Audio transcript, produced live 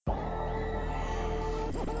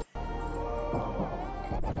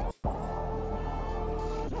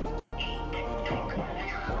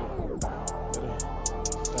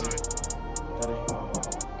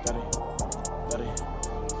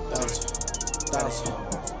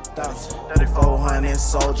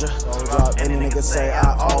soldier. Drop any nigga say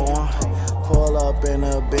I owe one. Pull up in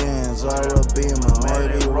a Benz or a Beamer,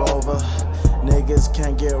 maybe Rover. Niggas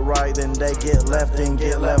can't get right, then they get left and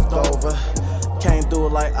get left over. Came through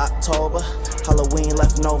like October. Halloween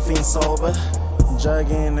left no fiend sober.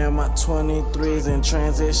 Jugging in my 23s in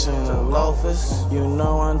transition to loafers. You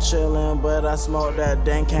know I'm chillin', but I smoke that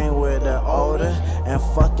dank cane with the odor. And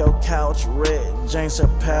fuck your couch, Rick James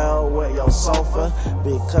Chappelle with your sofa.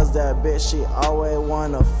 Because that bitch, she always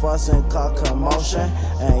wanna fuss and cause commotion.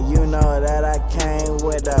 And you know that I came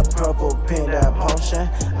with that purple pink, that potion.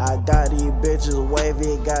 I got these bitches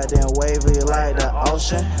wavy, goddamn wavy like the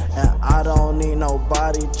ocean. And I don't need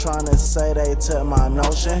nobody tryna say they took my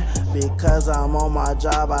notion. Because I'm on my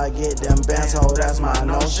job, I get them bands, ho, that's my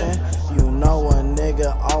notion. You know a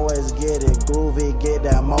nigga always get it groovy, get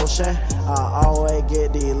that motion. I always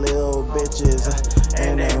get these little bitches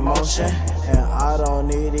in they motion. And I don't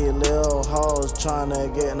need these little hoes tryna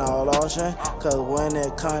get no lotion. Cause when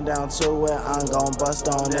it come down to it, I'm gon' bust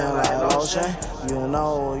on them like lotion. You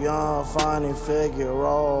know, young, funny figure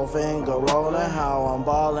roll, finger rolling. How I'm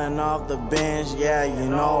ballin' off the bench, yeah, you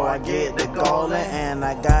know I get the golden. And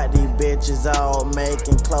I got these bitches out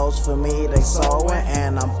making clothes for me, they sewing.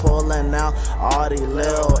 And I'm pulling out all these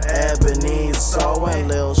little ebony sewing.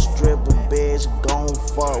 Little stripper bitch gon'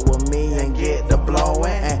 fuck with me and get the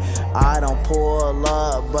blowing. And I don't pull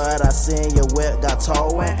up, but I seen your whip got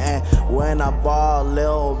towing. And when I ball,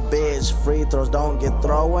 little bitch, free throws don't get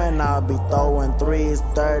throwing. I'll be throwing threes,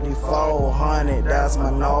 3,400, that's my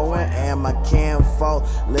knowing. And my kinfolk,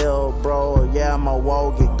 lil bro, yeah, my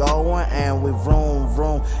woe get going. And we vroom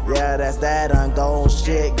vroom, yeah, that's that ungoing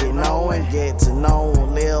shit. Get knowing, get to know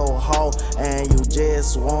lil hoe, and you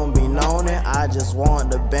just won't be known it. I just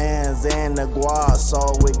want the bands and the guap,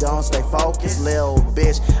 so we gon' stay focused, lil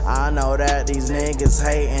bitch. I know that these niggas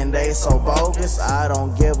hatin', they so bogus. I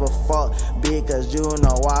don't give a fuck because you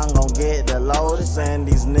know I'm gon' get the lotus. And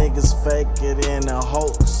these niggas fake it in a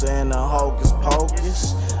hoax and a hocus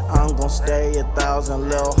pocus. I'm gon' stay 1,000,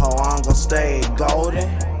 lil hoe, I'm gon' stay golden.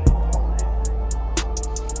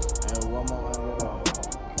 And one more under that.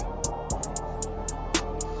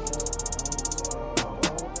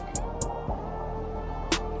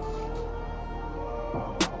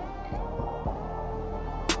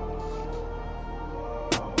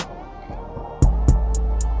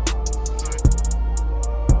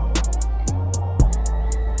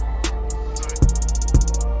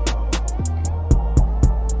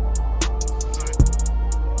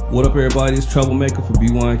 What up, everybody? It's Troublemaker for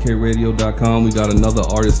B1KRadio.com. We got another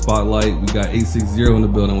artist spotlight. We got 860 in the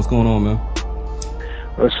building. What's going on, man?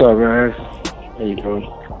 What's up, man? How you doing?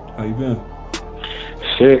 How you been?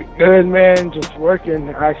 Shit, good, man. Just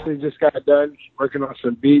working. I actually just got done working on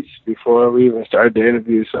some beats before we even started the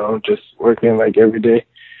interview, so I'm just working like every day.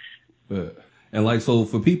 And like, so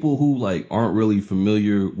for people who like aren't really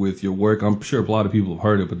familiar with your work, I'm sure a lot of people have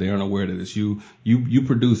heard it, but they aren't aware that it's you. You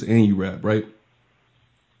produce and you rap, right?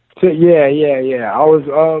 So, yeah. I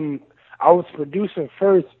was producing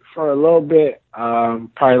first for a little bit,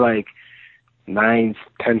 probably like 9th,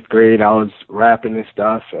 10th grade. I was rapping and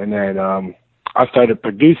stuff, and then I started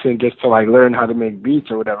producing just to like learn how to make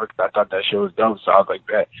beats or whatever, because I thought that shit was dope. So I was like,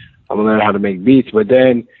 bet I'm gonna learn how to make beats. But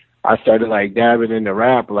then I started like dabbing into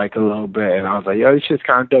rap like a little bit, and I was like, yo, this shit's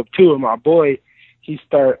kind of dope too. And my boy, he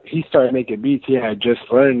started making beats. He had just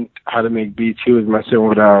learned how to make beats. He was messing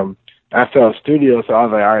with FL Studio, so I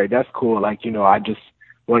was like, all right, that's cool. Like, you know, I just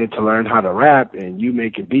wanted to learn how to rap, and you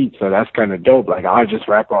making beats, so that's kind of dope. Like, I'll just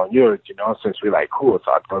rap on yours, you know, since we like cool.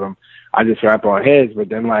 So I told him I just rap on his. But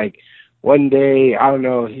then like one day, I don't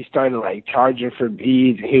know, he started like charging for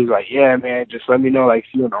beats, and he was like, yeah, man, just let me know like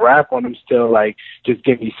if you want to rap on them still, like just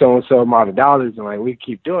give me so and so amount of dollars, and like we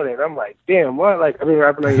keep doing it. And I'm like, damn, what? Like I've been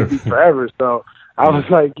rapping on your beats forever. So I was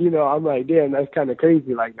like, you know, I'm like, damn, that's kind of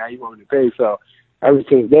crazy. Like now you want me to pay. So ever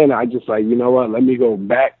since then, I just like, you know what, let me go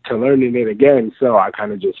back to learning it again. So I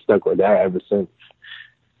kind of just stuck with that ever since.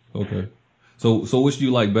 Okay. So which do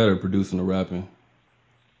you like better, producing or rapping?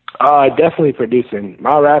 Definitely producing.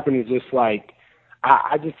 My rapping is just like,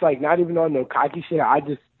 I just like, not even on no cocky shit. I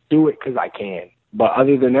just do it because I can. But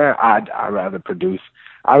other than that, I'd rather produce.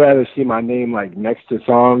 I'd rather see my name like next to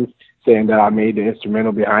songs saying that I made the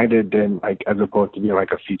instrumental behind it than like as opposed to being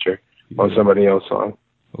like a feature on somebody else's song.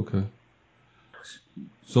 Okay.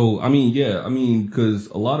 So I mean, yeah, I mean, because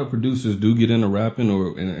a lot of producers do get into rapping,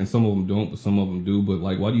 and some of them don't, but some of them do. But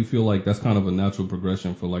like, why do you feel like that's kind of a natural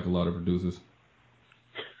progression for like a lot of producers?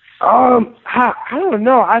 I don't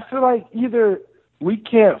know. I feel like either we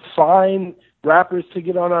can't find rappers to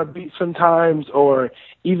get on our beat sometimes, or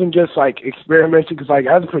even just like experimenting. Because like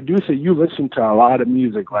as a producer, you listen to a lot of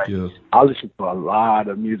music. Like Yeah. I listen to a lot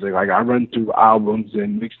of music. Like I run through albums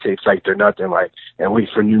and mixtapes like they're nothing. Like and wait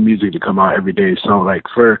for new music to come out every day. So like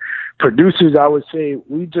for producers, I would say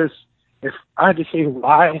we just if I had to say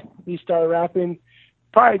why we started rapping.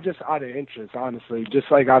 Probably just out of interest, honestly,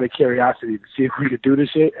 just like out of curiosity to see if we could do this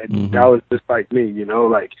shit. And that was just like me, you know,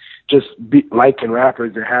 like just liking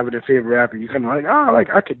rappers and having a favorite rapper. You kind of like, oh, like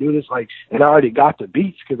I could do this, like, and I already got the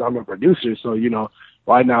beats because I'm a producer, so you know,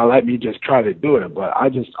 why not let me just try to do it? But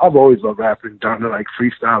I've always loved rapping, down to like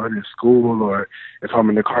freestyling in school or if I'm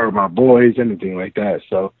in the car with my boys, anything like that.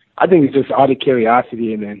 So I think it's just out of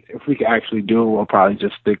curiosity, and then if we could actually do it, we'll probably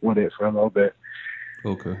just stick with it for a little bit.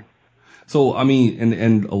 Okay. So I mean,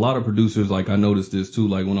 and a lot of producers, like I noticed this too,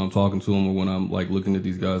 like when I'm talking to them or when I'm like looking at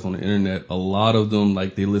these guys on the internet, a lot of them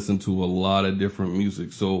like they listen to a lot of different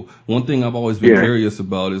music. So one thing I've always been curious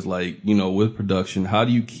about is like, you know, with production, how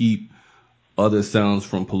do you keep other sounds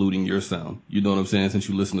from polluting your sound? You know what I'm saying? Since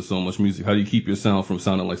you listen to so much music, how do you keep your sound from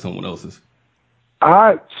sounding like someone else's?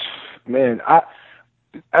 As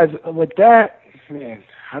with that, man,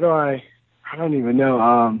 I don't even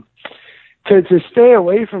know. To stay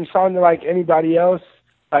away from sounding like anybody else,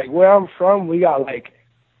 like where I'm from, we got like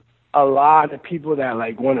a lot of people that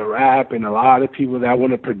like want to rap and a lot of people that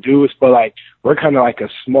want to produce, but like we're kind of like a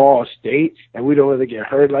small state and we don't really get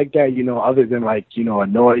heard like that, you know, other than like, you know,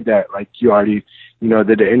 Annoyed that like you already, you know,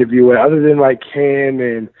 did the interview with, other than like him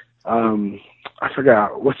and I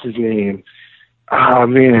forgot what's his name. Oh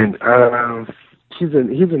man, he's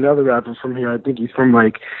another rapper from here. I think he's from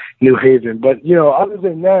like New Haven. But you know, other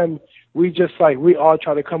than them, we just like we all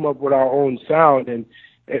try to come up with our own sound. And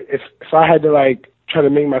if I had to like try to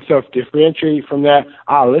make myself differentiate from that,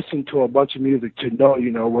 I'll listen to a bunch of music to know,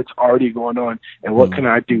 you know, what's already going on and what can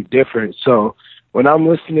I do different. So when I'm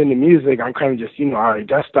listening to music, I'm kind of just, you know, all right,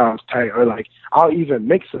 that sounds tight, or like I'll even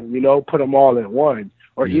mix them, you know, put them all in one,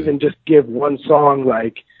 or even just give one song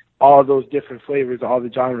like all those different flavors, all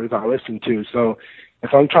the genres I listen to. So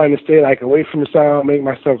if I'm trying to stay like away from the sound, make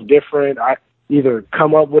myself different, I either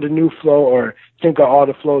come up with a new flow or think of all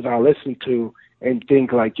the flows I listen to and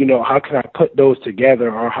think like, you know, how can I put those together,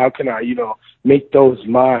 or how can I, you know, make those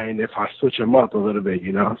mine if I switch them up a little bit,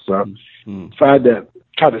 you know? So if I had to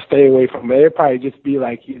try to stay away from it, it'd probably just be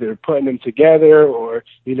like either putting them together or,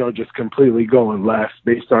 you know, just completely going left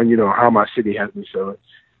based on, you know, how my city has me feeling.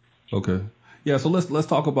 Okay. Yeah, so let's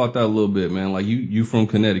talk about that a little bit, man. Like you from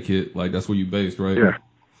Connecticut, like that's where you based, right?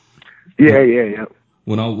 Yeah.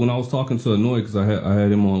 When I was talking to Annoy, because I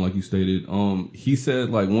had him on, like you stated, he said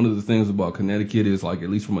like one of the things about Connecticut is like, at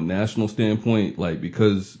least from a national standpoint, like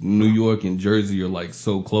because New York and Jersey are like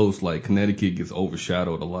so close, like Connecticut gets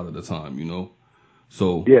overshadowed a lot of the time, you know.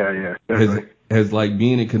 So yeah, has like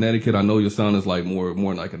being in Connecticut, I know your sound is like more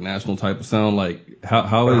like a national type of sound. Like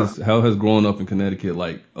how has growing up in Connecticut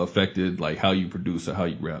like affected like how you produce or how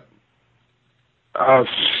you rap?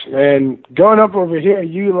 And growing up over here,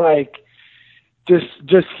 you like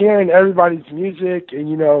just hearing everybody's music, and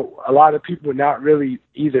you know, a lot of people not really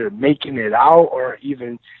either making it out or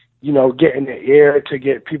even, you know, getting the air to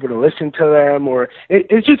get people to listen to them, or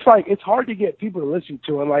it's just like it's hard to get people to listen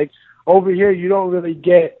to. And like over here, you don't really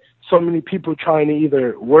get so many people trying to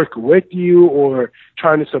either work with you or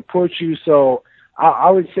trying to support you. So I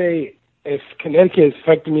would say if Connecticut has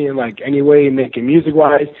affected me in like any way making music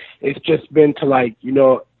wise, it's just been to like, you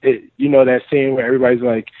know, that saying where everybody's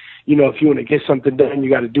like, you know, if you want to get something done, you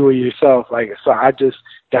got to do it yourself. Like, so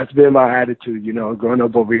that's been my attitude, you know, growing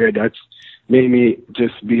up over here. That's made me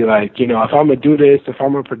just be like, you know, if I'm going to do this, if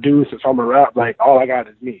I'm going to produce, if I'm going to rap, like all I got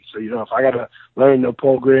is me. So, you know, if I got to learn the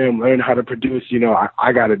program, learn how to produce, you know,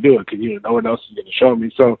 I got to do it because, you know, no one else is going to show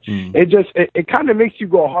me. So it kind of makes you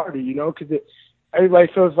go harder, you know, because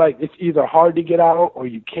everybody feels like it's either hard to get out or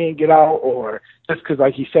you can't get out, or just because,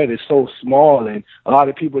 like you said, it's so small and a lot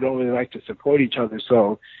of people don't really like to support each other.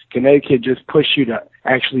 So Connecticut just push you to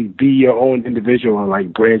actually be your own individual and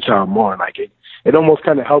like branch out more. Like it almost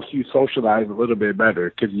kind of helps you socialize a little bit better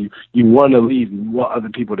because you want to leave, you want other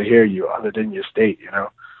people to hear you other than your state, you know.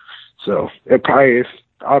 So it probably is.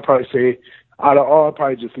 I'll probably say out of all, it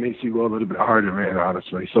probably just makes you go a little bit harder, man.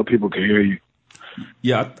 Honestly, so people can hear you.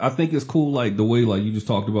 Yeah, I think it's cool, like the way like you just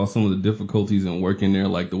talked about some of the difficulties in working there,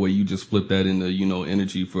 like the way you just flip that into, you know,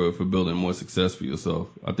 energy for building more success for yourself.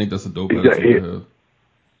 I think that's a dope attitude to have.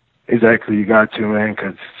 Exactly, you got to, man,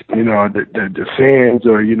 because the fans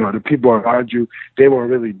or the people around you, they won't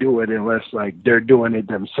really do it unless like they're doing it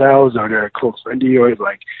themselves or they're a close friend of yours.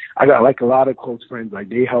 Like I got like a lot of close friends, like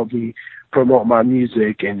they help me promote my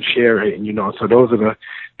music and share it, and so those are the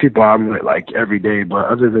people I'm with like every day. But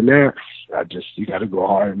other than that, you got to go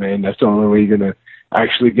hard, man. That's the only way you're gonna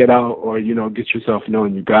actually get out or get yourself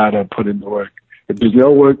known. You gotta put in the work. If there's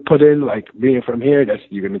no work put in, like being from here,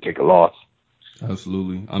 you're gonna take a loss.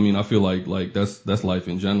 Absolutely. I mean, I feel like that's life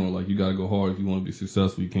in general. Like you gotta go hard if you want to be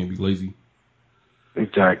successful. You can't be lazy.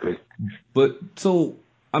 Exactly. But so,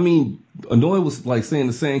 I mean, Anoy was like saying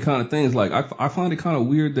the same kind of things. Like I find it kind of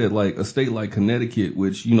weird that like a state like Connecticut,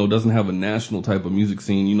 which doesn't have a national type of music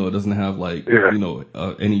scene, it doesn't have like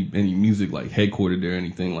any music like headquartered there or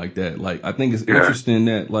anything like that. Like I think it's interesting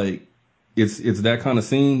that like it's that kind of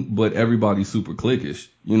scene, but everybody's super cliquish.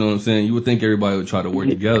 You know what I'm saying? You would think everybody would try to work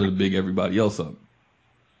together to big everybody else up.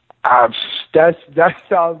 That's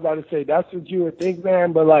what I was about to say. That's what you would think,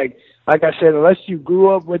 man. But like I said, unless you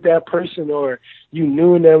grew up with that person or you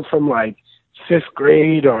knew them from like fifth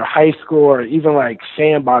grade or high school or even like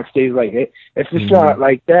sandbox days, like if it's not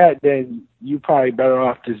like that, then you probably better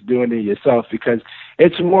off just doing it yourself because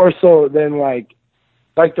it's more so than like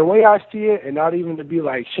the way I see it, and not even to be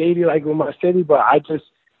like shady like with my city, but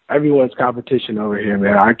everyone's competition over here,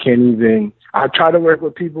 man. I try to work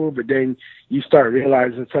with people, but then you start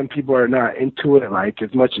realizing some people are not into it like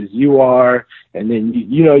as much as you are, and then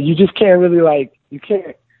you just can't really you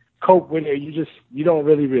can't cope with it. You don't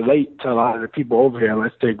really relate to a lot of the people over here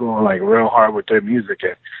unless they're going like real hard with their music.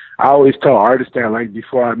 And I always tell artists that like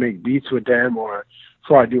before I make beats with them or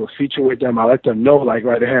before I do a feature with them, I let them know like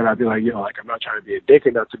right ahead. I'd be like, like I'm not trying to be a dick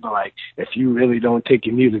or nothing, but like if you really don't take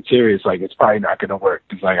your music serious, like it's probably not gonna work.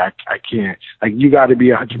 Cause like I can't, like you got to be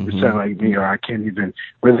 100% like me, or I can't even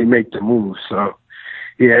really make the move. So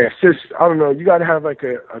yeah, it's just I don't know. You got to have like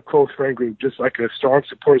a close friend group, just like a strong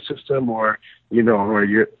support system, or or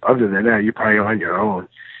you're other than that, you're probably on your own.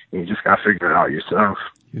 And you just got to figure it out yourself.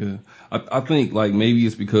 Yeah, I think like maybe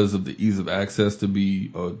it's because of the ease of access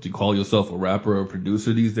to call yourself a rapper or a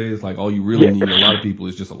producer these days. Like all you really need, a lot of people,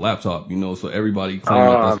 is just a laptop, So everybody claim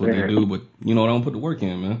that that's what they do, but they don't put the work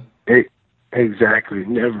in, man. Exactly,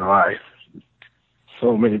 never lie.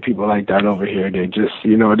 So many people like that over here. They just,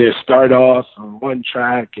 they start off on one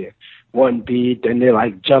track and one beat, then they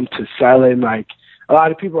like jump to selling. Like a lot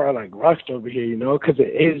of people are like rushed over here, because it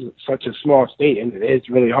is such a small state and it is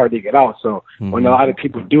really hard to get out. So when a lot of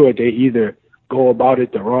people do it, they either go about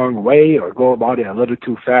it the wrong way or go about it a little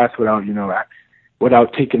too fast without,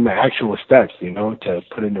 without taking the actual steps, to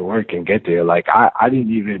put in the work and get there. Like I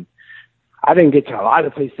didn't get to a lot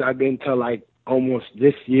of places I've been to like almost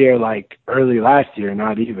this year, like early last year,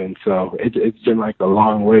 not even. So it's been like a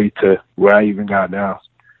long way to where I even got now.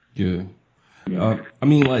 Yeah. I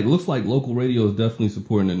mean, like, looks like local radio is definitely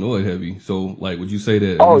supporting the Anoy heavy. So, like, would you say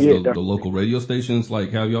that at least the local radio stations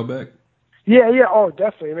like have y'all back? Yeah. Oh,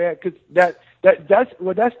 definitely, man. Because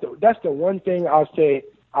that's the one thing I'll say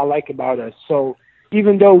I like about us. So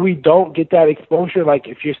even though we don't get that exposure, like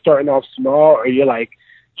if you're starting off small or you're like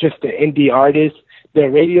just an indie artist, the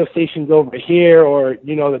radio stations over here or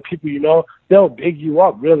the people they'll big you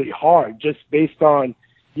up really hard just based on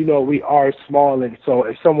we are small, and so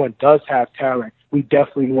if someone does have talent, we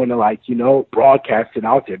definitely want to broadcast it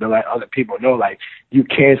out there to let other people know like you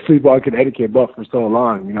can't sleep on Connecticut but for so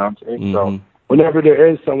long, you know what I'm saying? So whenever there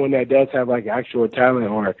is someone that does have like actual talent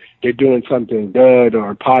or they're doing something good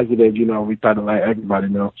or positive, we try to let everybody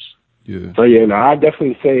know. Yeah. So I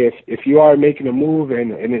definitely say if you are making a move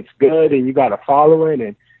and it's good and you got a following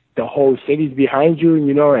and the whole city's behind you,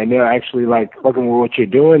 and they're actually like fucking with what you're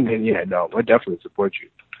doing, then we'll definitely support you.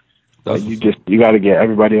 But you got to get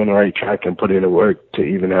everybody on the right track and put in the work to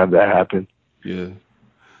even have that happen. Yeah.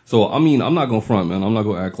 So, I mean, I'm not going to front, man. I'm not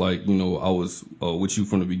going to act like, I was with you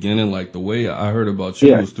from the beginning. Like, the way I heard about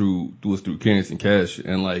you was through Carrington Cash.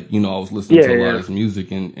 And, like, I was listening to a lot of his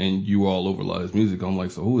music, and you were all over a lot of his music. I'm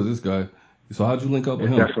like, so who is this guy? So how'd you link up with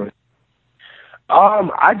him? Definitely.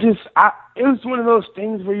 It was one of those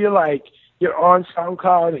things where you're on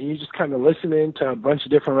SoundCloud and you're just kind of listening to a bunch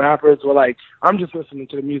of different rappers. Well, like, I'm just listening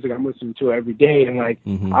to the music I'm listening to every day. And, like,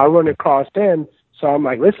 I run across him. So I'm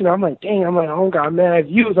like, listen, I'm like, dang, I'm like, I don't got mad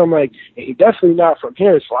views. I'm like, hey, definitely not from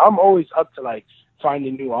here. So I'm always up to, like,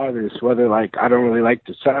 finding new artists, whether, like, I don't really like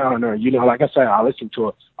the sound or, like I said, I listen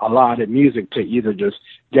to a lot of music to either just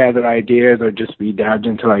gather ideas or just be dabbed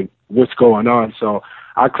into, like, what's going on. So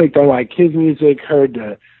I clicked on, like, his music, heard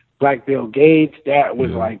the Black Bill Gates. That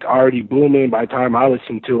was, like, already booming by the time I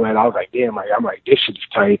listened to it. I was like, damn, like, I'm like, this shit's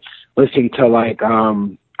tight. Listened to, like,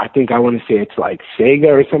 I think I want to say it's like Sega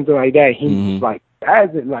or something like that. He Mhm. like has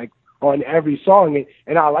it like on every song,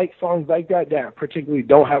 and I like songs like that particularly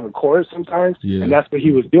don't have a chorus sometimes, Yeah. and that's what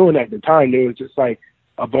he was doing at the time. There was just like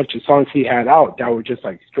a bunch of songs he had out that were just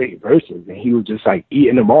like straight verses, and he was just like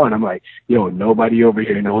eating them on. I'm like, yo, nobody over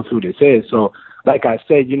here knows who this is. So, like I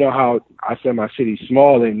said, you know how I said my city's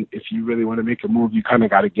small, and if you really want to make a move, you kind of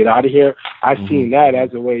got to get out of here. I've seen that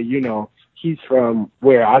as a way, you know, he's from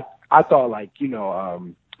where I thought like, you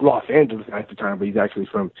know, Los Angeles at the time, but he's actually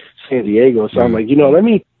from San Diego. So I'm like, you know, let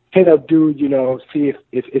me hit up dude, you know, see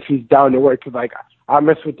if he's down to work. Cause like I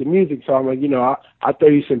mess with the music. So I'm like, you know, I'll throw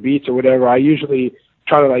you some beats or whatever. I usually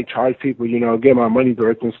try to like charge people, you know, get my money's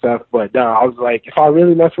worth and stuff. But I was like, if I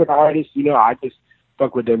really mess with an artist, you know, I just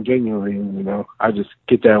fuck with them genuinely, and, you know, I just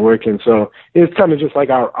get that working. So it's kind of just like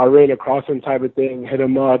I ran across him type of thing, hit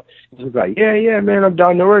him up. He's like, yeah, man, I'm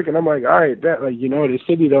down to work. And I'm like, all right, that, like, you know, the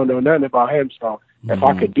city don't know nothing about him. So if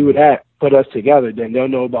I could do that, put us together, then they'll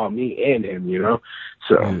know about me and him, you know?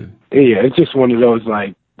 So, yeah, it's just one of those,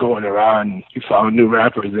 like, going around and you follow new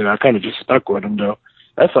rappers, and I kind of just stuck with him, though.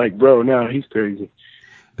 That's like, bro, now he's crazy.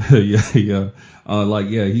 Yeah.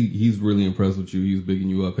 He's really impressed with you. He's bigging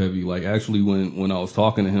you up heavy. Like, actually, when I was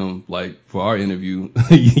talking to him, like, for our interview,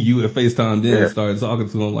 you had FaceTimed in and started talking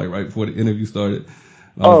to him, like, right before the interview started.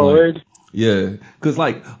 I was like, word? yeah. Cause,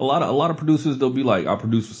 like, a lot of producers, they'll be like, I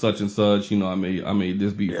produce for such and such, you know, I made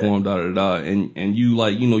this beat for him, da, da, da. And you,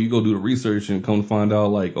 like, you know, you go do the research and come to find out,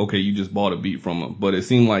 like, okay, you just bought a beat from him. But it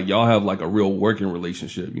seemed like y'all have, like, a real working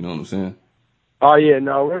relationship, you know what I'm saying? Oh yeah,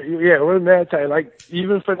 no, we're mad tight. Like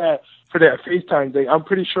even for that FaceTime thing, I'm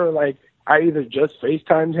pretty sure like I either just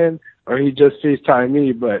FaceTimed him or he just FaceTimed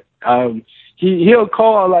me. But he'll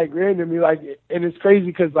call like randomly, like, and it's crazy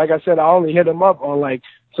because like I said, I only hit him up on like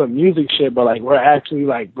some music shit, but like we're actually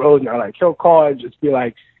like bros now. Like he'll call and just be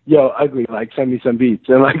like, yo, ugly, like send me some beats,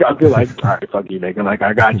 and like I'll be like, all right, fuck you, nigga, like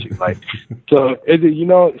I got you, like. So you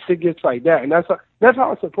know, shit gets like that, and that's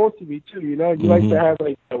how it's supposed to be too. You know, you like to have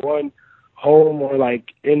like the one home or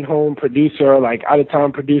like in-home producer or like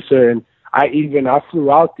out-of-town producer, and I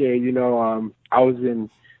flew out there, you know, I was in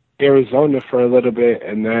Arizona for a little bit,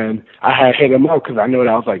 and then I had hit him up because I know that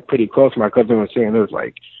I was like pretty close. My cousin was saying it was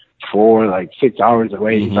like 6 hours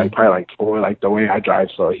away. He's like probably like 4, like the way I drive.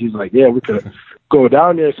 So he's like, yeah, we could go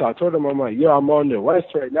down there. So I told him, I'm like, yo, I'm on the west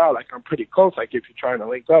right now, like I'm pretty close, like if you're trying to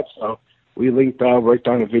link up. So we linked up, worked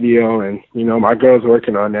on a video, and you know my girl's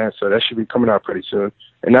working on that, so that should be coming out pretty soon.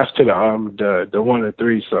 And that's to the 1 to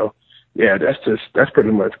 3. So yeah, that's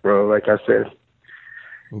pretty much, bro. Like I said.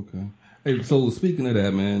 Okay. Hey, so speaking of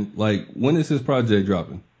that, man, like when is his project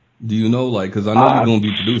dropping? Do you know? Like, cause I know you're gonna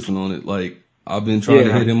be producing on it. Like, I've been trying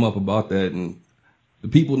to hit him up about that, and the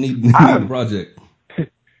people need the project.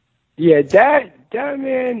 Yeah, that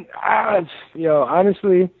man, you know,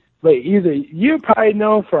 honestly. But either you probably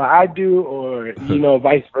know for I do, or you know,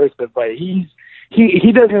 vice versa. But he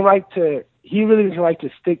really doesn't like to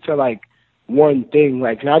stick to like one thing,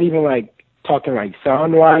 like not even like talking like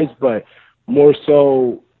sound wise, but more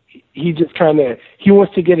so he just he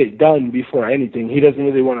wants to get it done before anything. He doesn't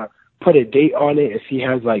really want to put a date on it if he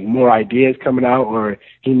has like more ideas coming out or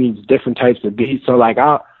he needs different types of beats. So like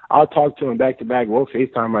I'll talk to him back to back. We'll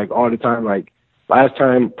FaceTime like all the time, like. Last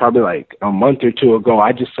time, probably like a month or 2 ago,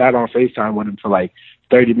 I just sat on FaceTime with him for like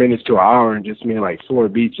 30 minutes to an hour and just made like 4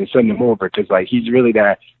 beats and send them over because like he's really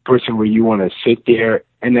that person where you want to sit there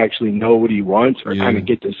and actually know what he wants or kind of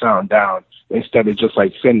get the sound down instead of just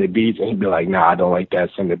like send the beats and he'd be like, nah, I don't like that,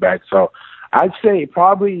 send it back. So I'd say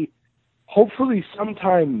probably, hopefully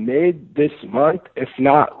sometime mid this month, if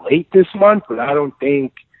not late this month, but I don't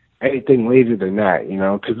think anything later than that, you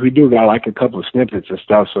know, because we do got like a couple of snippets and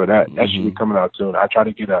stuff, so that should be coming out soon. I try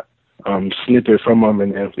to get a snippet from them,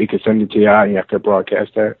 and then we can send it to you after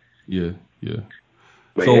broadcast that. Yeah.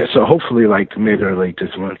 But so hopefully like mid or late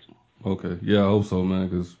this month. Okay, yeah, I hope so, man,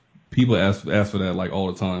 because people ask for that like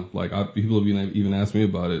all the time. Like people have even asked me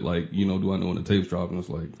about it. Like, you know, do I know when the tape's dropping? It's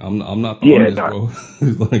like I'm not the artist, bro.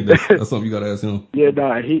 It's like that's something you gotta ask him.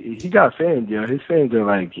 Yeah, he got fans, yo. His fans are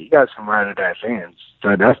like he got some ride or die fans.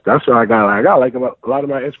 So that's what I got. Like, I got like a lot of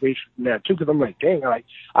my inspiration from that too, because I'm like, dang, like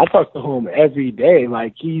I talk to him every day.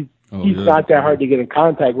 Like he's not that hard to get in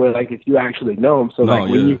contact with. Like if you actually know him. So when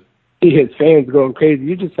you see his fans going crazy,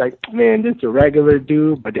 you're just like, man, this is a regular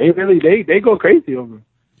dude, but they go crazy over him.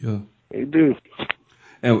 Yeah. They do.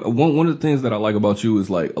 And one of the things that I like about you is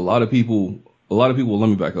like a lot of people, let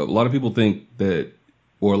me back up. A lot of people think that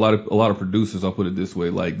or a lot of producers, I'll put it this way,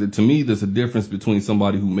 like to me, there's a difference between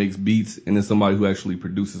somebody who makes beats and then somebody who actually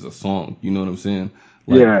produces a song. You know what I'm saying?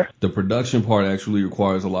 Like Yeah. the production part actually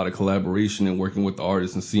requires a lot of collaboration and working with the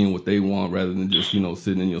artists and seeing what they want rather than just,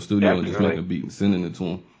 sitting in your studio and just making a beat and sending it to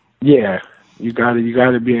them. Yeah. You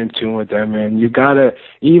gotta be in tune with that, man. You gotta,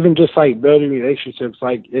 even just like building relationships,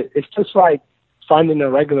 like it's just like finding a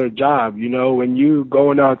regular job, when you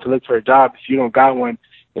going out to look for a job, if you don't got one,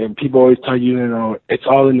 and people always tell you, it's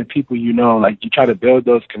all in the people, like you try to build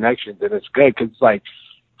those connections, and it's good because it's like,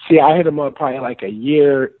 see, I hit him up probably like a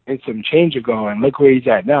year and some change ago, and look where he's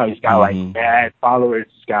at now. He's got like mad followers,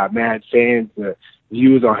 he's got mad fans, the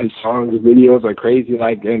views on his songs, the videos are crazy,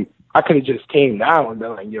 like, and I could have just came now and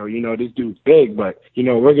been like, this dude's big, but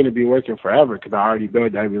we're gonna be working forever because I already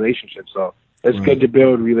built that relationship. So it's good to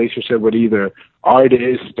build a relationship with either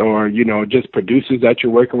artists or just producers that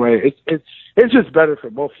you're working with. It's just better for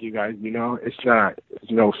both of you guys. It's not, there's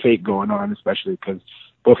no fake going on, especially because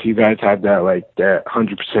both of you guys have that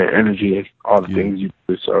 100% energy and all the things you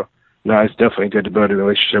do. So no, it's definitely good to build a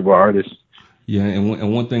relationship with artists. Yeah,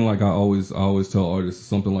 and one thing, like I always tell artists,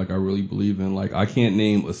 something like I really believe in. Like I can't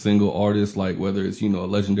name a single artist, like whether it's a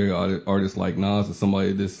legendary artist like Nas or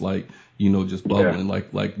somebody that's like just bubbling,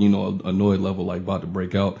 like annoyed level, like about to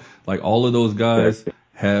break out. Like all of those guys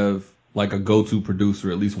have like a go-to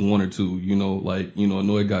producer, at least one or two.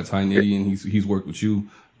 Annoyed got Ty Nitty, and he's worked with you.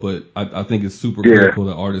 But I think it's super critical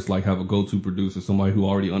that artists like have a go-to producer, somebody who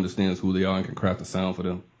already understands who they are and can craft a sound for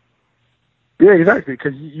them. Yeah, exactly.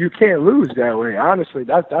 Because you can't lose that way. Honestly,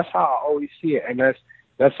 that's how I always see it, and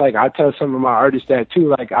that's like I tell some of my artists that too.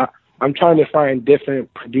 Like I'm trying to find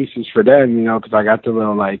different producers for them, because I got the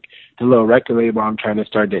little record label. I'm trying to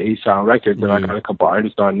start the A-Sound Records, and I got a couple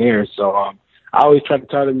artists on there. So I always try to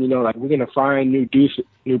tell them, like we're gonna find new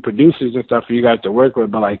producers and stuff for you guys to work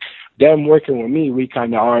with, but like them working with me, we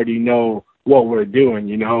kind of already know what we're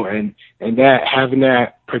doing, and that having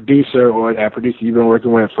that producer or that producer you've been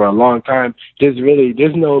working with for a long time, there's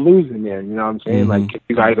no losing there. You know what I'm saying? Like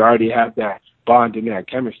you guys already have that bond and that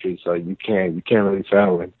chemistry, so you can't really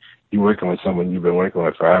fail when you're working with someone you've been working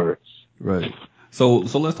with forever. Right. So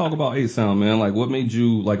let's talk about A-Sound, man. Like what made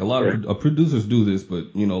you, like a lot of producers do this, but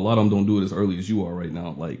a lot of them don't do it as early as you are right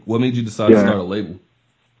now. Like what made you decide to start a label?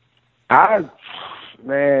 I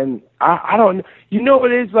don't,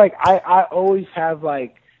 what it is, like I always have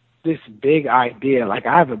like this big idea, like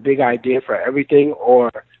I have a big idea for everything,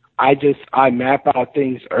 or I map out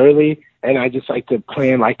things early, and I just like to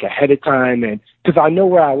plan like ahead of time, and because I know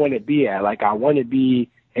where I want to be at. Like I want to be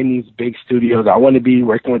in these big studios, I want to be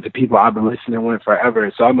working with the people I've been listening with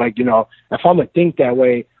forever. So I'm like, if I'm gonna think that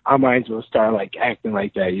way, I might as well start like acting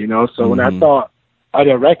like that, So when I thought of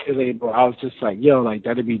the record label, I was just like, like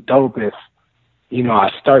that'd be dope if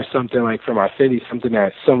I start something like for my city, something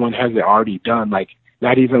that someone hasn't already done, like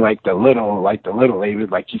not even like the little labels,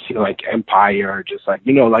 like you see like Empire, or just like,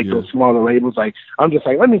 those smaller labels. Like, I'm just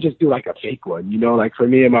like, let me just do like a fake one, like for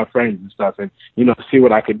me and my friends and stuff, and, see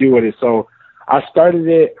what I could do with it. So I started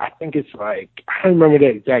it, I think it's like, I don't remember the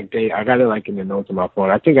exact date. I got it like in the notes on my phone.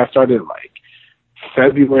 I think I started like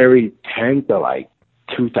February 10th or like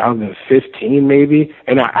 2015 maybe.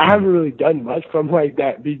 And I haven't really done much from like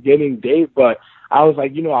that beginning date, but I was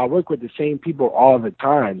like, I work with the same people all the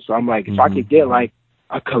time. So I'm like, if I could get like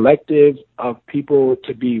a collective of people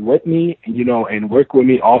to be with me, and work with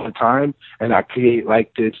me all the time, and I create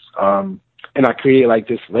like this,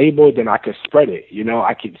 label, then I could spread it.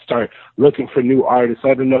 I could start looking for new artists.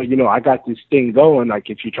 I don't know, I got this thing going, like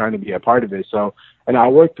if you're trying to be a part of it. So, and I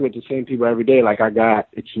worked with the same people every day. Like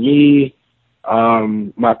it's me,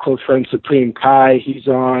 my close friend Supreme Kai, he's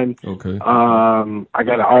on. Okay. I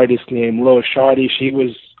got an artist named Lil Shawty. She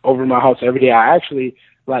was over my house every day. I actually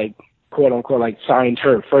like quote unquote like signed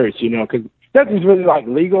her first, because nothing's really like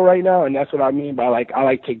legal right now, and that's what I mean by like I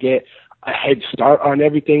like to get a head start on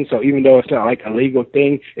everything. So even though it's not like a legal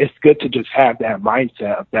thing, it's good to just have that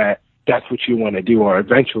mindset of that's what you want to do, or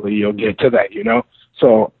eventually you'll get to that,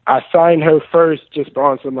 So I signed her first just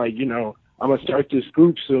on some like, I'm going to start this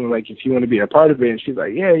group soon, like, if you want to be a part of it. And she's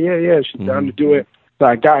like, yeah. She's down to do it. So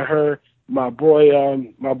I got her. My boy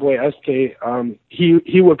SK,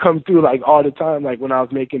 he would come through, like, all the time. Like, when I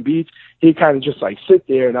was making beats, he'd kind of just, like, sit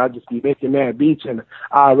there, and I'd just be making mad beats, and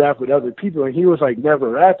I'd rap with other people. And he was, like, never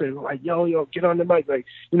rapping. Like, yo, get on the mic. Like,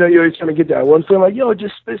 you're always trying to get that one feeling, like, yo,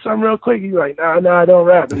 just spit something real quick. He's like, nah, I don't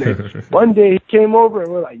rap. And then one day he came over,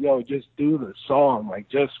 and we're like, yo, just do the song. Like,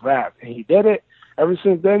 just rap. And he did it. Ever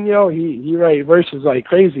since then, he write verses like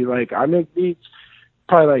crazy. Like, I make beats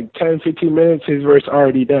probably like 10, 15 minutes, his verse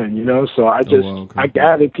already done, So I just, I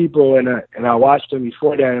gathered people and I watched them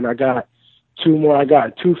before that, and I got two more. I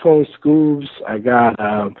got Two Phone Scoobs. I got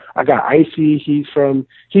Icy. He's from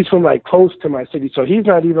like close to my city, so he's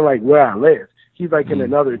not even like where I live. He's like in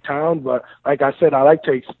another town. But like I said, I like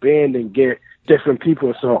to expand and get different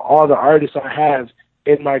people. So all the artists I have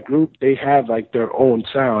in my group, they have like their own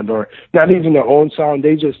sound, or not even their own sound.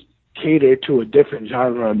 They just cater to a different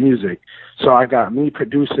genre of music. So I got me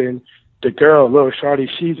producing. The girl, Lil Shorty,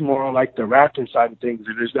 she's more on like the rapping side of things.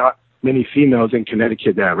 And there's not many females in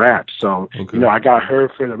Connecticut that rap. So, Okay. you know, I got her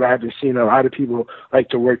for the rapping scene. A lot of people like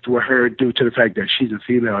to work with her due to the fact that she's a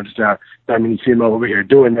female. There's not that many females over here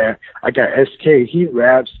doing that. I got SK, he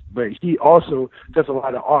raps, but he also does a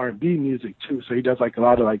lot of R&B music too. So he does like a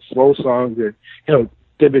lot of like slow songs and he'll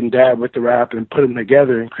dib and dab with the rap and put them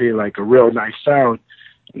together and create like a real nice sound.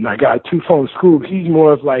 And I got Two Phone Scoop. He's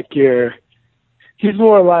more like,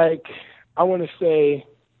 I want to say,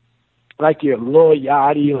 like your Lil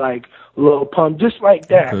Yachty, like Lil Pump, just like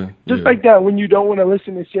that. Okay, just like that when you don't want to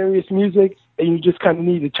listen to serious music and you just kind of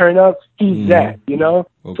need to turn up, he's that, you know?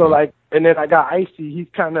 Okay. So like, and then I got Icy, he's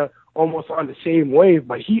kind of almost on the same wave,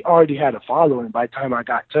 but he already had a following by the time I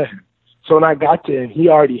got to him. So when I got to him, he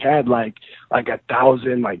already had like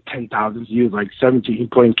 1,000, like 10,000 views, like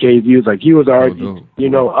 17.k views. Like he was already, you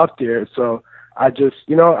know, up there. So I just,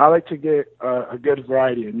 you know, I like to get a good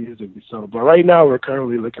variety of music. So, but right now we're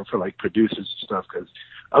currently looking for like producers and stuff because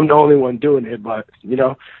I'm the only one doing it. But, you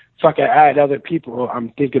know, if I can add other people,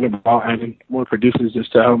 I'm thinking about adding more producers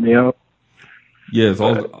just to help me out. Yes,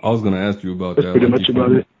 I was going to ask you about that's that. Pretty like much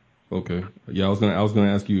about it. Okay. Yeah, I was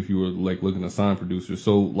gonna ask you if you were like looking to sign producers.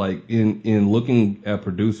 So like in looking at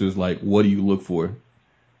producers, like what do you look for,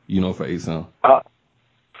 you know, for A-Sound?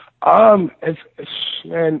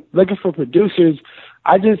 Man, looking for producers,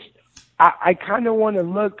 I kind of want to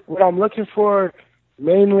look. What I'm looking for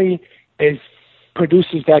mainly is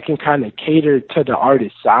producers that can kind of cater to the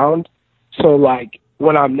artist's sound. So like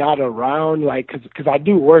when I'm not around, like, cause I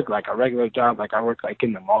do work like a regular job, like I work like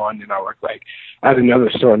in the mall and then I work like at another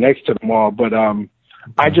store next to the mall. But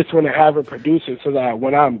I just want to have a producer so that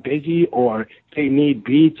when I'm busy or they need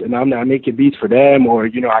beats and I'm not making beats for them, or,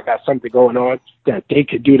 you know, I got something going on, that they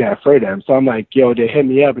could do that for them. So I'm like, yo, they hit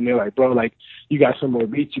me up and they're like, bro, like, you got some more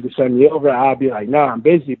beats you can send me over. I'll be like, nah, I'm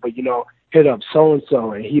busy, but, you know, hit up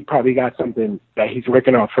so-and-so and he probably got something that he's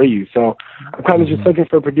working on for you. So I'm kind of just looking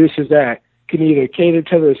for producers that can either cater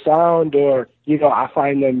to their sound or, you know, I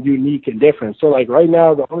find them unique and different. So like right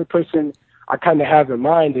now, the only person I kind of have in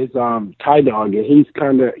mind is Ty Dog, and he's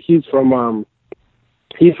from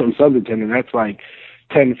Southerton, and that's like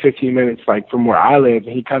 10 to 15 minutes like from where I live.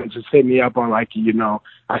 And he kind of just hit me up on like, you know,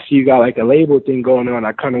 I see you got like a label thing going on.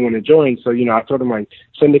 I kind of want to join. So, you know, I told him like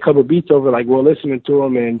send a couple beats over, like we're listening to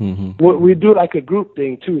them, and we do like a group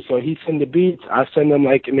thing too. So he send the beats, I send them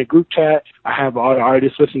like in the group chat. I have all the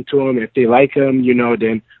artists listen to them. If they like them, you know,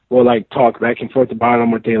 then we'll like talk back and forth about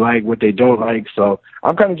them, what they like, what they don't like. So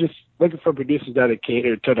I'm kind of just looking for producers that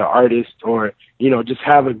cater to the artist, or, you know, just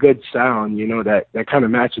have a good sound, you know, that kind of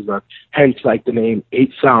matches up. Hence, like the name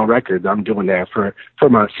 8 Sound Records. I'm doing that for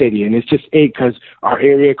my city, and it's just 8 because our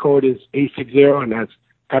area code is 860, and that's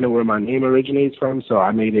kind of where my name originates from. So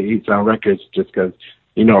I made it 8 Sound Records just because,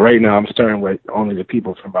 you know, right now I'm starting with only the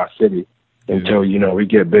people from our city until, you know, we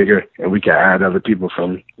get bigger and we can add other people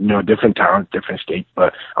from, you know, different towns, different states.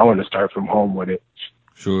 But I want to start from home with it.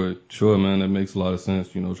 Sure, man. That makes a lot of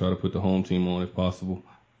sense. You know, try to put the home team on if possible.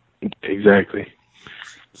 Exactly.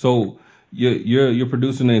 So your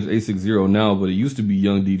producer name's 860 now, but it used to be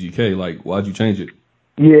Young DGK. Like, why'd you change it?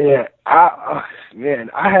 Yeah, I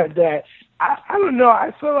had that. I don't know.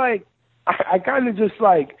 I feel like I kind of just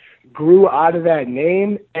like grew out of that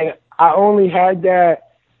name, and I only had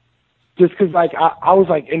that just because like I was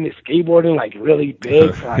like into skateboarding like really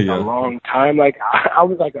big for like a long time. Like I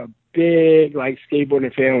was like a big like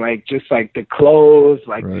skateboarding fan, like just like the clothes,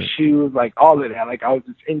 like the shoes, like all of that. Like I was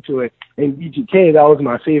just into it. And DGK, that was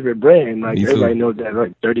my favorite brand. Like everybody knows that,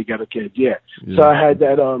 like Dirty Ghetto Kids. Yeah. So I had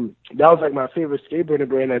that. That was like my favorite skateboarding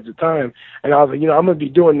brand at the time. And I was like, you know, I'm gonna be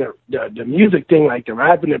doing the music thing, like the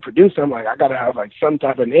rapping and producing. I'm like, I gotta have like some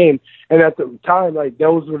type of name. And at the time, like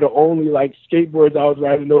those were the only like skateboards I was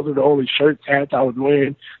riding. Those were the only shirts, hats I was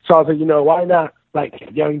wearing. So I was like, you know, why not? Like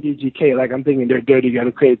Young DGK, like I'm thinking they're Dirty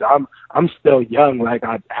Ghetto Kids. I'm still young, like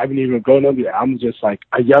I haven't even grown up yet. I'm just like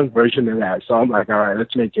a young version of that. So I'm like, all right,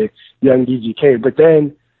 let's make it Young DGK. But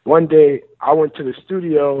then one day I went to the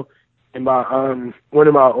studio, and my one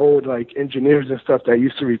of my old like engineers and stuff that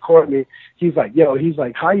used to record me, he's like,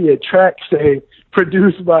 how you track say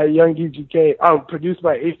produced by Young DGK, produced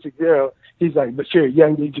by 860. He's like, but you're a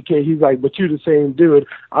young DJ kid. He's like, but you're the same dude.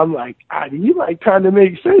 I'm like, you like kind of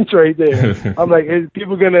make sense right there. I'm like, is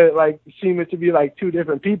people gonna like seem it to be like two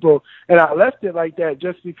different people? And I left it like that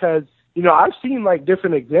just because, you know, I've seen like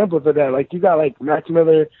different examples of that. Like you got like Mac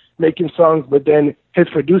Miller making songs, but then his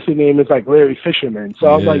producer name is like Larry Fisherman. So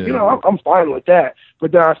I was like, you know, I'm fine with that.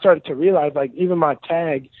 But then I started to realize like even my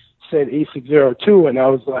tag said A602, and I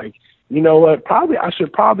was like, you know what, I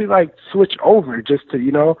should probably like switch over just to,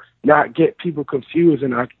 you know, not get people confused,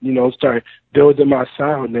 and I, you know, start building my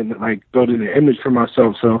sound and like building an image for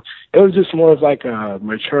myself. So it was just more of like a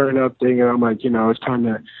maturing up thing, and I'm like, you know, it's time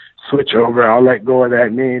to switch over. I'll let go of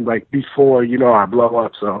that name like before, you know, I blow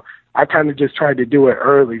up. So I kind of just tried to do it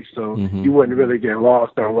early so you wouldn't really get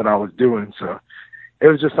lost on what I was doing. So it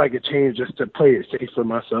was just like a change just to play it safe for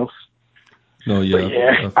myself. No, yeah. But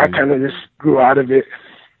yeah, I kind of just grew out of it.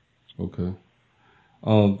 Okay.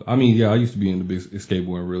 I mean, yeah, I used to be into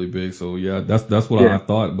skateboarding really big, so yeah, that's what I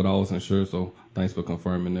thought, but I wasn't sure. So thanks for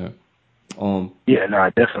confirming that. Yeah, no,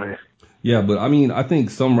 definitely. Yeah, but I mean, I think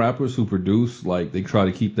some rappers who produce, like, they try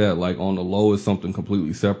to keep that like on the low as something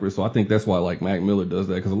completely separate. So I think that's why like Mac Miller does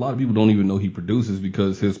that, because a lot of people don't even know he produces,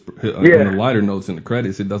 because his in the liner notes in the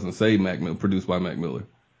credits it doesn't say produced by Mac Miller.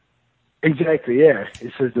 Exactly. Yeah,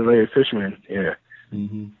 it says the Larry Fisherman. Yeah.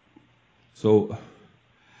 Mm-hmm. So,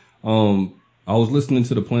 I was listening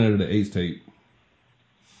to the Planet of the Apes tape.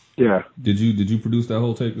 Yeah. Did you produce that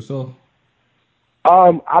whole tape yourself?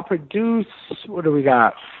 I produced, what do we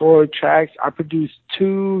got? 4 tracks. I produced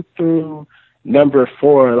 2 through number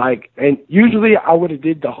 4. Like, and usually I would have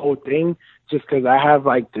did the whole thing just because I have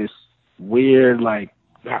like this weird, like,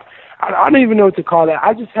 I don't even know what to call that.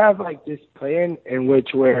 I just have like this plan in which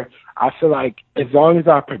where I feel like as long as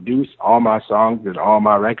I produce all my songs and all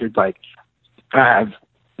my records, like I have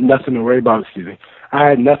nothing to worry about. I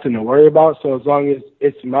had nothing to worry about. So as long as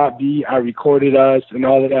it's my beat, I recorded us and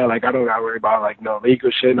all of that, like I don't gotta worry about like no legal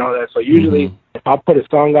shit and all that. So usually if I put a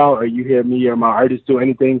song out or you hear me or my artist do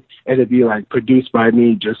anything, it'll be like produced by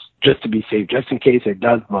me just to be safe, just in case it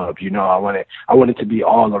does blow up. You know, I want it to be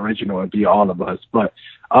all original and be all of us. But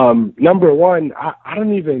number 1, I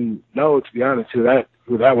don't even know, to be honest, who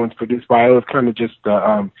that one's produced by. It was kind of just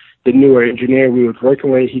the newer engineer we was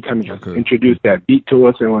working with. He kind of just introduced that beat to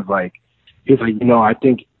us and was like, he was like, you know, I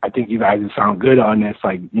think you guys would sound good on this.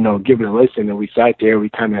 Like, you know, give it a listen. And we sat there, we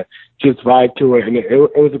kind of just vibed to it, and it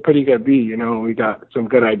was a pretty good beat. You know, we got some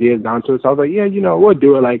good ideas down to it. So I was like, yeah, you know, we'll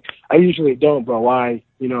do it. Like, I usually don't, but why,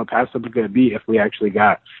 you know, pass up a good beat if we actually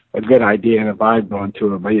got a good idea and a vibe going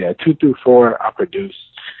to it. But yeah, 2 through 4 I produced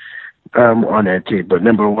on that tape. But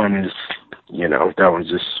number 1 is, you know, that was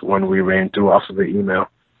just one we ran through off of the email.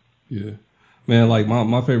 Yeah. Man, like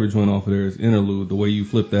my favorite joint off of there is Interlude. The way you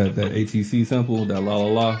flip that ATC sample, that la la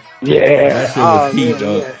la. Yeah, that shit was heat,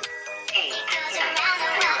 dog. Yeah.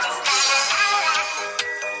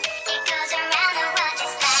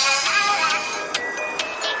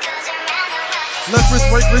 Left wrist,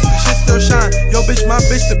 right wrist, the shit still shine. Yo, bitch, my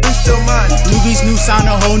bitch, the bitch still mine. Newbies, new sound,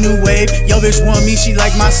 a whole new wave. Yo, bitch want me, she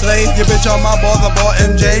like my slave. Your bitch on my balls, I bought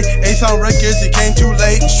MJ. Ace on records, you came too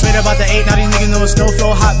late. Straight up out the 8, now these niggas know it's snow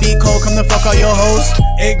flow, hot beat cold, come the fuck all your hoes.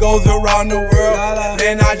 It goes around the world.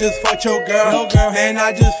 Man, I just fucked your girl. Man,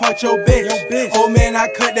 I just fucked your bitch. Oh man,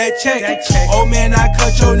 I cut that check. Oh man, I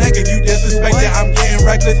cut your neck. If you disrespect it, I'm getting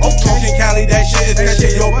reckless. Smoking Cali, that shit is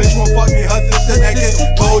sketchy. Yo, bitch won't fuck me, her sister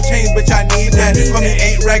naked. Gold chains, bitch, I need that. Call me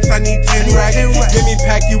 8 racks, I need 10 racks. Give me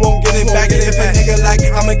pack, you won't get it back. If a nigga like,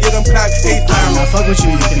 I'ma get him clapped. I cannot fuck with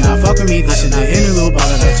you, you cannot fuck with me. This is the interlude,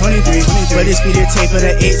 ballin' like 23. But this be the tape of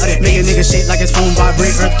the 8. Make a nigga shake like his phone vibrate.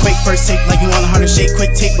 Earthquake, first take like you on a 100 shake.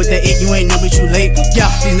 Quick take with the 8, you ain't know but you late. Yeah,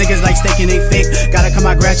 these niggas like steak and they fake. Gotta come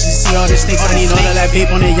out scratches to see all the snakes. I need all of that vape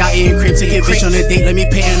on the yacht eating cream. Take your bitch on a date, let me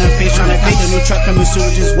pay in her face. Tryna cop the new truck coming soon,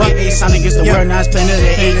 just wait. Sonic is the word, now it's Planet of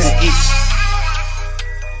the Apes.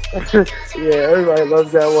 Yeah, everybody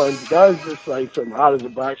loves that one. That was just like some out of the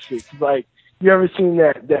box shit. Like, you ever seen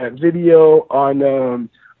that video on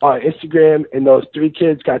Instagram, and those 3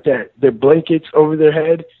 kids got their blankets over their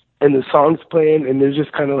head and the song's playing and they're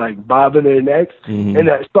just kind of like bobbing their necks, and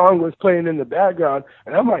that song was playing in the background,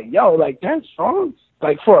 and I'm like, yo, like that song,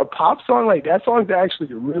 like for a pop song, like that song's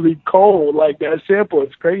actually really cold. Like that sample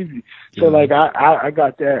is crazy. So like I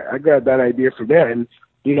got that idea from there, and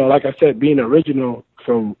you know, like I said, being original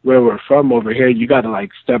from where we're from over here, you got to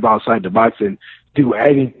like step outside the box and do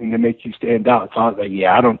anything to make you stand out. So I was like,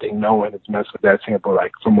 yeah, I don't think no one has messed with that sample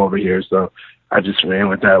like from over here. So I just ran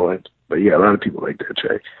with that one. But yeah, a lot of people like that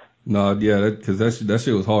track. No, yeah, because that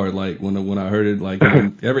shit was hard. Like when I heard it, like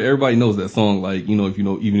everybody knows that song. Like if you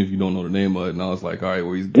know, even if you don't know the name of it, and I was like, all right,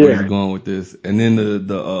 where's he going with this? And then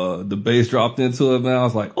the bass dropped into it, man. I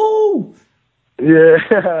was like, oh,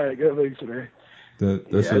 Yeah, good mix, man.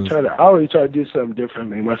 that I always try to do something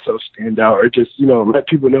different, make myself stand out, or just let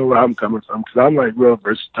people know where I'm coming from. Because I'm like real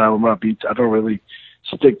versatile with my beats. I don't really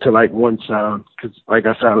stick to like one sound. Because like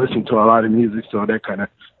I said, I listen to a lot of music, so that kind of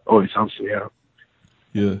always helps me out.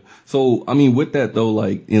 Yeah. So, I mean, with that though,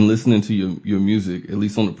 like in listening to your music, at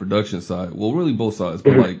least on the production side, well, really both sides,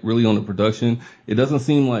 but like really on the production, it doesn't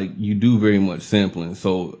seem like you do very much sampling.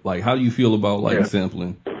 So, like, how do you feel about like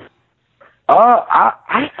sampling?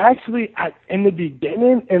 I actually, in the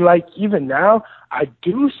beginning and like even now, I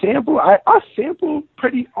do sample. I sample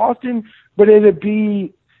pretty often, but it'd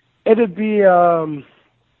kind of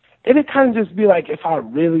just be like if I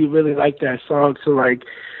really, really like that song. So like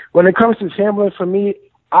when it comes to sampling for me,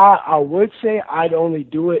 I would say I'd only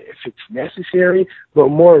do it if it's necessary, but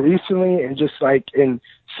more recently and just like in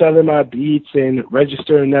selling my beats and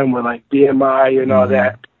registering them with like BMI and all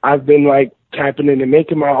that, I've been like tapping in and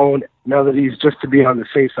making my own melodies just to be on the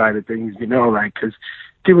safe side of things, like, because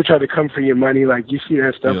people try to come for your money. Like you see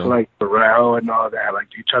that stuff like Pharrell and all that, like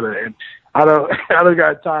you try to, and I don't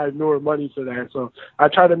got time nor money for that. So I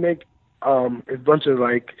try to make a bunch of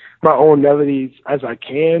like my own melodies as I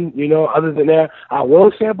can, Other than that, I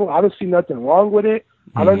will sample. I don't see nothing wrong with it.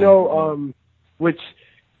 I don't know which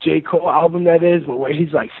J. Cole album that is, but where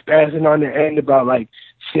he's like spazzing on the end about like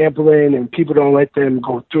sampling and people don't let them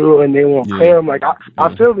go through and they won't clear them. Like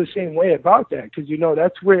I feel the same way about that because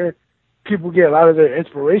that's where people get a lot of their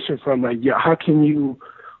inspiration from. Like, how can you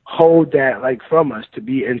hold that like from us to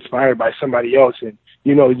be inspired by somebody else and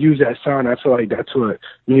use that sound? I feel like that's what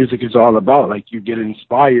music is all about. Like you get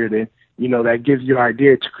inspired and that gives you an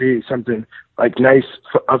idea to create something like nice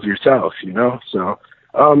of yourself. So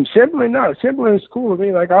sampling is cool with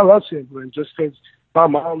me. Like I love sampling just because my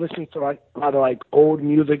mom listens to like a lot of like old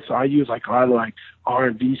music, so I use like a lot of like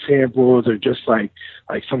R&B samples or just like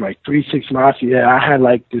some like 3 6 Mafia. I had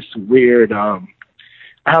like this weird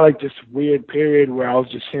period where I was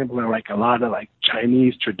just sampling like a lot of like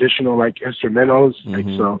Chinese traditional like instrumentals. Like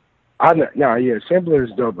so sampling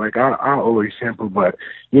is dope. Like I always sample, but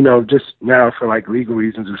just now for like legal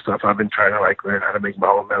reasons and stuff, I've been trying to like learn how to make my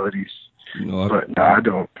own melodies. I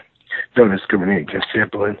don't discriminate against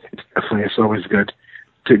sampling. It's always good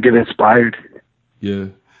to get inspired. Yeah.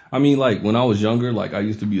 I mean, like when I was younger, like I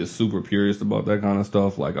used to be a super purist about that kind of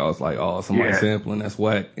stuff. Like I was like, oh, somebody sampling, that's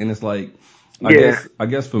whack. And it's like, I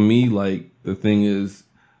guess for me, like the thing is,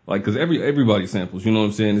 like, cause everybody samples, you know what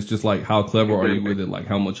I'm saying? It's just like, how clever are you with it? Like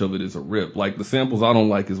how much of it is a rip? Like the samples I don't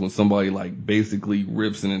like is when somebody like basically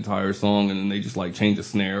rips an entire song and then they just like change a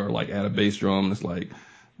snare or like add a bass drum. And it's like,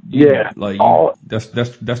 that's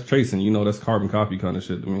tracing, that's carbon copy kind of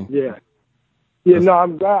shit to me. No,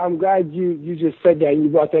 I'm glad you just said that and you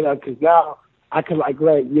brought that up because now I can like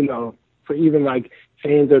let for even like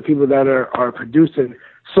fans or people that are producing.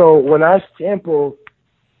 So when I sample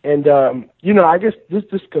and I guess this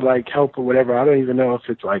could like help or whatever. I don't even know if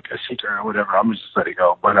it's like a secret or whatever. I'm just let it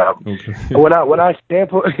go. But when I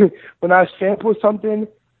sample something,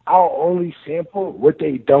 I'll only sample what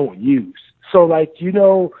they don't use. So like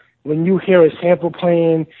when you hear a sample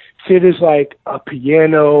playing, say there's like a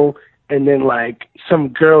piano and then like some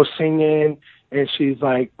girl singing and she's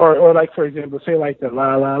like, or like for example, say like the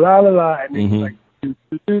la la la la la, and then like do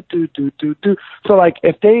do do do do do do. So like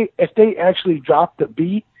if they actually drop the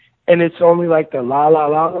beat and it's only like the la la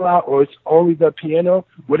la la la, or it's only the piano,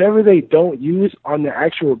 whatever they don't use on the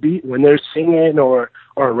actual beat when they're singing or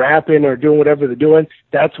rapping or doing whatever they're doing,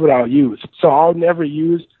 that's what I'll use. So I'll never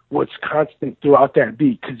use what's constant throughout that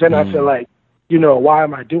beat because then I feel like, why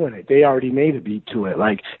am I doing it? They already made a beat to it.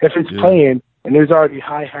 Like if it's playing and there's already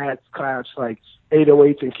hi-hats, claps, like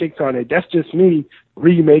 808s and kicks on it, that's just me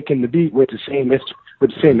remaking the beat with the same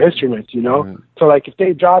instruments, So like if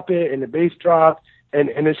they drop it and the bass drop and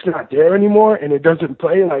it's not there anymore and it doesn't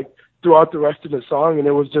play like throughout the rest of the song and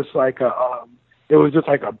it was just like a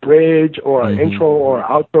bridge or an intro or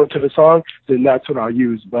outro to the song, then that's what I'll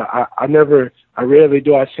use. But I rarely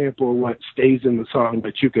do I sample what stays in the song,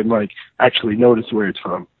 but you can like actually notice where it's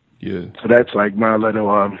from. Yeah. So that's like my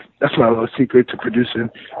little secret to producing.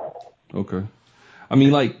 Okay. I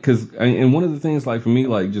mean, like, and one of the things, like, for me,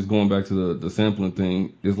 like, just going back to the sampling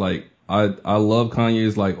thing is like, I love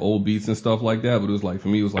Kanye's like old beats and stuff like that, but it was like, for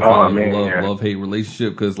me, it was like a love-hate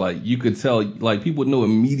relationship because like you could tell, like people would know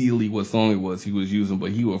immediately what song it was he was using,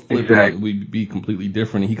 but he would flip it, it would be completely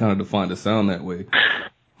different, and he kind of defined the sound that way.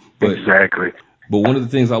 But, But one of the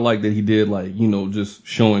things I like that he did, like, you know, just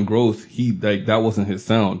showing growth, that wasn't his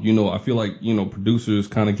sound. You know, I feel like, you know, producers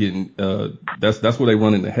kind of getting, that's where they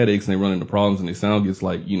run into headaches and they run into problems and their sound gets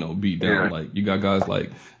like, you know, beat down. Yeah. Like you got guys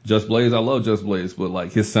like Just Blaze. I love Just Blaze, but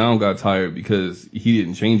like his sound got tired because he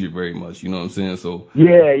didn't change it very much. You know what I'm saying? So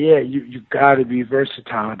yeah, you gotta be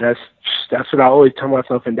versatile. That's what I always tell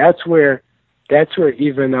myself, and that's where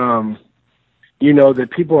even you know, the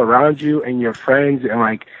people around you and your friends and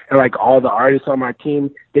like all the artists on my team,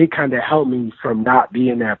 they kind of help me from not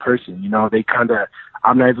being that person. You know, they kind of,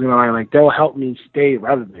 I'm not even gonna lie, like they'll help me stay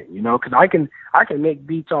relevant. You know, because I can make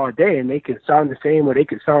beats all day and they can sound the same or they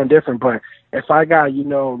can sound different. But if I got, you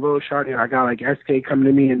know, Lil Shorty, I got like SK coming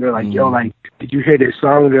to me and they're like, yo, like, did you hear this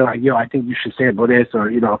song? And they're like, yo, I think you should sample this, or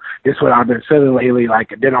you know, this is what I've been feeling lately.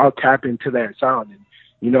 Like, then I'll tap into that sound. And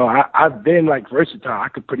you know, I've been like versatile. I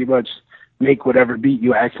could pretty much make whatever beat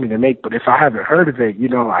you ask me to make, but if I haven't heard of it, you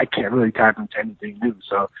know, I can't really tap into anything new.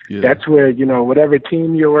 So that's where, you know, whatever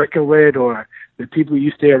team you're working with or the people you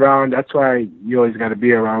stay around, that's why you always got to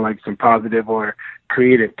be around like some positive or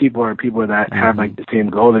creative people or people that have like the same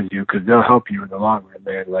goal as you, because they'll help you in the long run,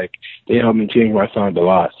 man. Like they help me change my sound a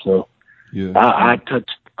lot. So I touched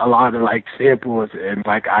a lot of like samples and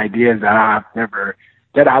like ideas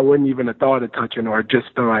that I wouldn't even have thought of touching, or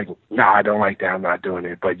just been like, nah, I don't like that, I'm not doing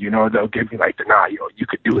it. But, you know, they'll give me like nah, yo, you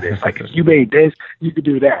could do this. Like, if you made this, you could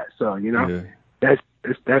do that. So, you know, that's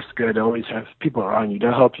good to always have people around you.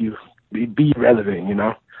 They'll help you be relevant, you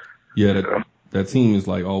know? Yeah, that team is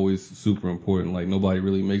like always super important. Like nobody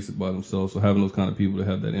really makes it by themselves. So having those kind of people to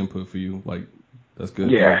have that input for you, like, that's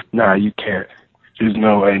good. Yeah, nah, you can't. There's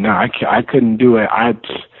no way. No, I couldn't do it.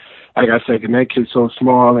 Like I said, the kid's so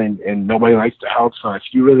small and nobody likes to help. So if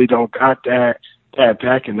you really don't got that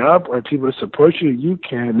backing up or people to support you,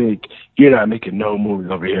 you're not making no moves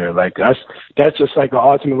over here. Like that's just like an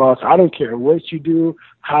ultimate loss. I don't care what you do,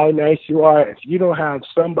 how nice you are. If you don't have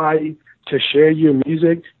somebody to share your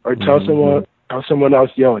music or tell someone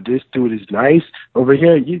else, yo, this dude is nice over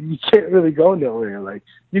here, you can't really go nowhere. Like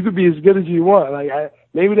you could be as good as you want. Like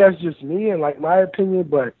maybe that's just me and like my opinion,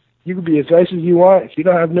 but you can be as nice as you want. If you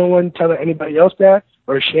don't have no one telling anybody else that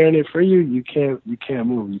or sharing it for you, you can't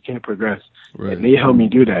move. You can't progress. Right. And they helped me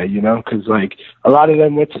do that, you know, because like a lot of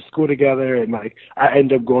them went to school together, and like I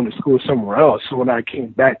ended up going to school somewhere else. So when I came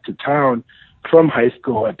back to town from high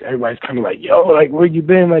school, everybody's kind of like, yo, like where you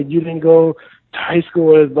been? Like you didn't go to high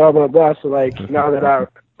school with blah blah blah. So like now that I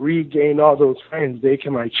regained all those friends, they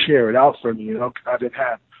can like share it out for me, you know, because I didn't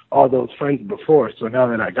have all those friends before. So now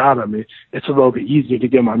that I got them, it's a little bit easier to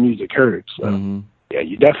get my music heard. So yeah,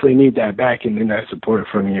 you definitely need that backing and that support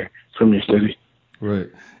from your city. Right.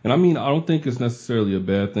 And I mean, I don't think it's necessarily a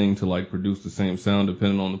bad thing to like produce the same sound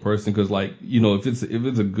depending on the person. Cause like, you know, if it's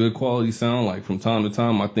a good quality sound, like from time to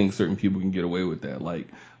time, I think certain people can get away with that. Like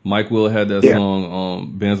Mike Will had that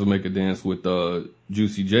song, Bands Will Make a Dance with,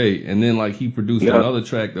 Juicy J. And then like he produced another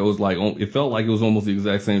track that was like, it felt like it was almost the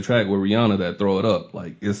exact same track with Rihanna, that Throw It Up.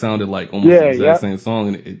 Like it sounded like almost the exact same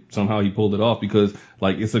song, and somehow he pulled it off because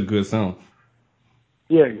like it's a good sound.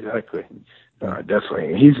 Yeah, exactly.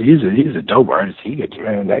 Definitely. He's a dope artist.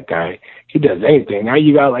 Man, that guy, he does anything. Now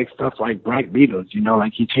you got like stuff like Black Beatles, you know,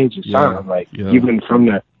 like he changed his sound, like even from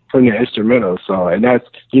the instrumental. So, and that's,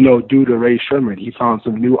 you know, due to Ray Sherman. He found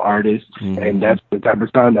some new artists, and that's the type of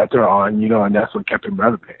sound that they're on, you know, and that's what kept him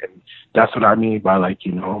relevant. And that's what I mean by like,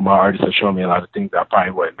 you know, my artists have shown me a lot of things I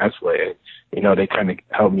probably wouldn't mess with. And, you know, they kind of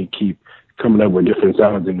help me keep coming up with different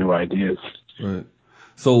sounds and new ideas. Right.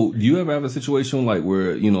 So do you ever have a situation like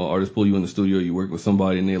where, you know, artists pull you in the studio, you work with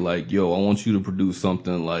somebody and they're like, yo, I want you to produce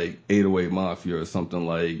something like 808 Mafia or something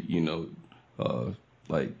like, you know,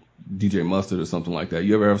 like DJ Mustard or something like that.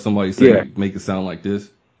 You ever have somebody say, make it sound like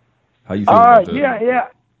this? How you feel about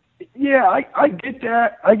that? Yeah, I get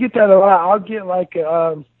that. I get that a lot. I'll get like,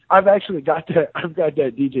 I've actually got that. I've got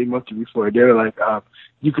that DJ Mustard before. They're like,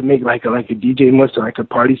 you could make like a DJ Mustard, like a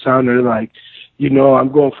party sound, or like, you know,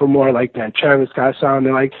 I'm going for more like that Travis Scott sound.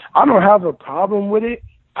 And like, I don't have a problem with it.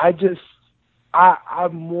 I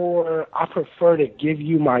prefer to give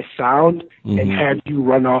you my sound and have you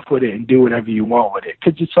run off with it and do whatever you want with it.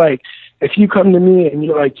 Cause it's like, if you come to me and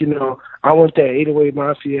you're like, you know, I want that 808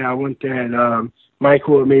 Mafia, I want that,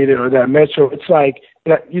 Michael made it, or that Metro. It's like,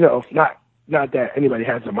 you know, not that anybody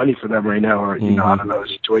has the money for them right now, or, you know, I don't know the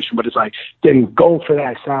situation, but it's like, then go for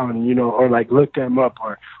that sound, you know, or like look them up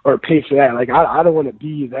or pay for that. Like, I don't want to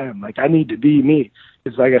be them. Like, I need to be me.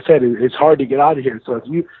 It's like I said, it's hard to get out of here. So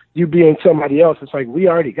if you being somebody else, it's like, we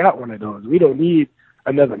already got one of those. We don't need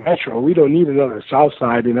another Metro. We don't need another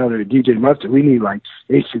Southside, another DJ Mustard. We need like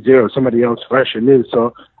H0, somebody else fresh and new.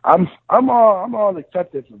 So I'm all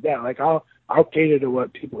accepted of that. Like I'll cater to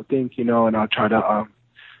what people think, you know, and I'll try to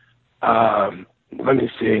let me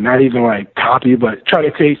see, not even like copy, but try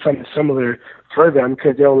to create something similar for them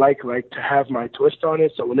because they'll like to have my twist on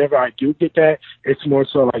it. So whenever I do get that, it's more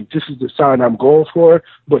so like this is the sound I'm going for,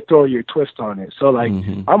 but throw your twist on it. So like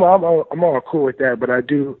I'm all cool with that, but I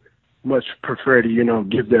do much prefer to, you know,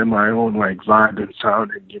 give them my own like vibe and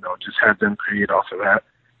sound and, you know, just have them create off of that.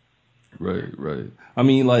 Right. I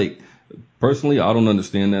mean, like, personally, I don't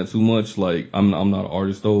understand that too much. Like, I'm not an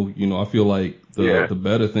artist though. You know, I feel like the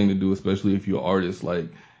better thing to do, especially if you're an artist, like,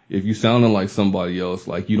 if you sounding like somebody else,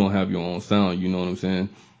 like, you don't have your own sound, you know what I'm saying?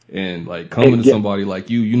 And like coming to somebody like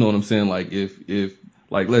you know what I'm saying? Like, if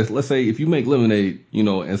like, let's say if you make lemonade, you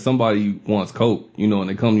know, and somebody wants Coke, you know, and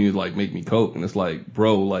they come to you like, make me Coke. And it's like,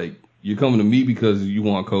 bro, like, you're coming to me because you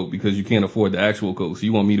want Coke because you can't afford the actual Coke. So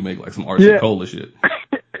you want me to make like some RC Cola shit.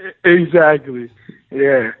 Exactly.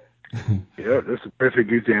 Yeah. Yeah, that's a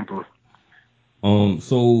perfect example.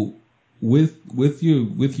 So with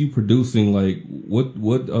you producing, like, what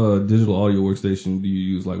digital audio workstation do you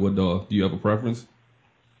use? Like, what do you have a preference?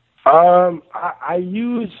 I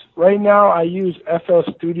use FL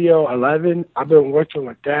Studio 11. I've been working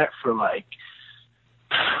with that for like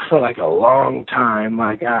a long time.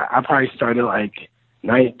 Like I probably started like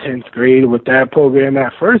 9th, 10th grade with that program.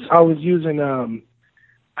 At first I was using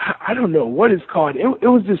I don't know what it's called. It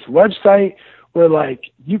was this website where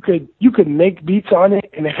like you could make beats on it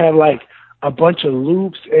and it had like a bunch of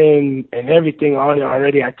loops and everything on it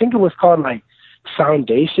already. I think it was called like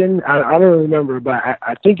Foundation. I don't remember, but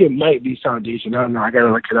I think it might be Foundation. I don't know. I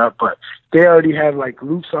gotta look it up. But they already had like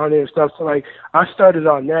loops on it and stuff. So like I started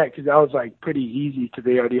on that because that was like pretty easy because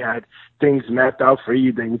they already had things mapped out for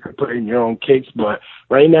you. Then you could put in your own kicks. But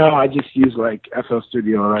right now I just use like FL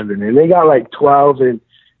Studio 11, and they got like 12 and.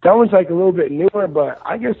 That one's like a little bit newer, but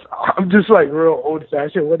I guess I'm just like real old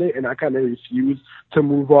fashioned with it, and I kind of refuse to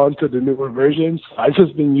move on to the newer versions. I've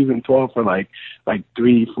just been using 12 for like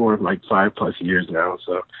 3, 4, like 5+ years now.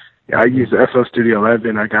 So yeah, I use the FL Studio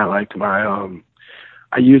 11. I got like my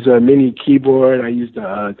I use a mini keyboard. I use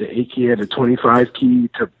the AKA, the 25 key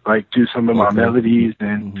to like do some of my melodies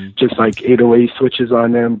and just like 808 switches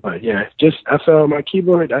on them. But yeah, just FL on my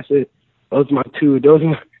keyboard. That's it. Those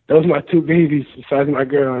are my two babies besides my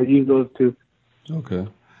girl. I use those two. Okay.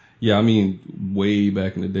 Yeah, I mean, way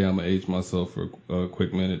back in the day, I'm going to age myself for a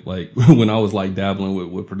quick minute. Like, when I was, like,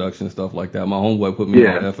 dabbling with production and stuff like that, my homeboy put me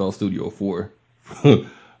on FL Studio 4.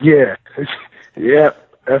 Yeah.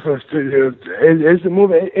 FL Studio. It's a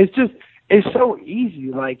movie. It's so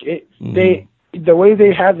easy. Like, the way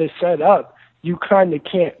they have it set up, you kind of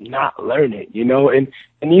can't not learn it, you know? And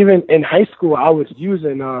even in high school, I was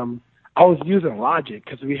using Logic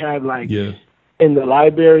because we had like in the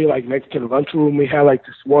library, like next to the lunchroom, we had like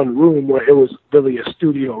this one room where it was really a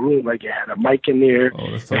studio room. Like it had a mic in there.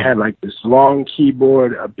 It had like this long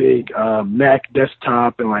keyboard, a big Mac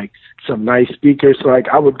desktop, and like some nice speakers. So like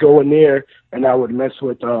I would go in there and I would mess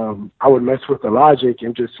with the Logic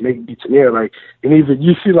and just make beats in there. Like, and even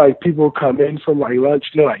you see like people come in from like lunch,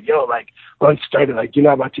 you know, like, yo, like lunch started, like, you're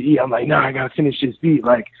not about to eat. I'm like, nah, I gotta finish this beat.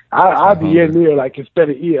 Like I'll be in there like instead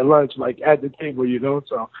of eating lunch, like at the table, you know.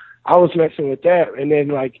 So I was messing with that, and then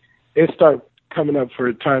like it started coming up for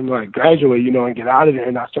a time to like graduate, you know, and get out of there,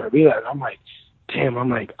 and I started realizing, I'm like, damn,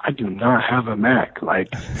 I do not have a Mac. Like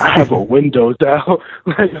I have a Windows at home.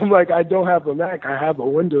 I don't have a Mac. I have a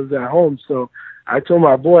Windows at home. So I told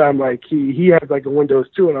my boy, I'm like, he has like a Windows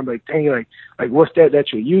too, and I'm like, dang, like what's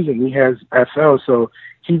that you're using? He has FL, so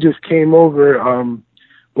he just came over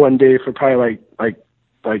one day for probably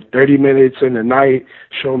like 30 minutes in the night,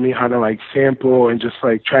 showing me how to like sample and just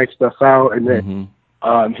like track stuff out. And then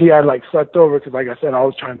he had like slept over because, like I said, I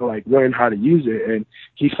was trying to like learn how to use it, and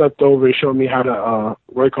he slept over and showed me how to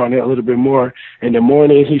work on it a little bit more. In the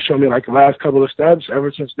morning, he showed me like the last couple of steps.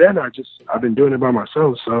 Ever since then, I've been doing it by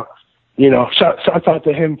myself. So, you know, shout out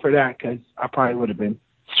to him for that, because I probably would have been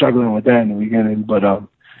struggling with that in the beginning. But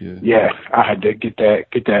yeah, I had to get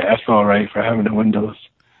that FL right for having the Windows.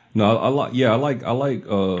 No, I like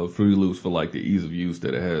Fruity Loops for like the ease of use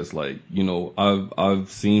that it has. Like, you know,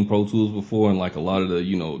 I've seen Pro Tools before, and like a lot of the,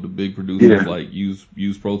 you know, the big producers like use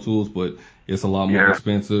Pro Tools, but it's a lot more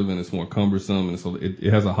expensive and it's more cumbersome, and so it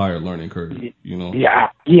has a higher learning curve, you know. Yeah,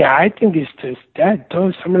 I think it's just that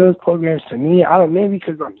some of those programs to me, I don't, maybe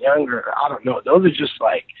because I'm younger, I don't know. Those are just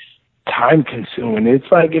like time consuming.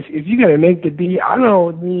 It's like if you're gonna make the beat, I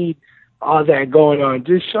don't need all that going on.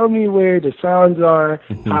 Just show me where the sounds are,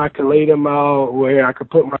 how I can lay them out, where I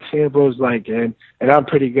could put my samples, like, and I'm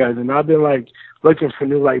pretty good. And I've been like looking for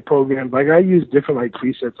new like programs. Like I use different like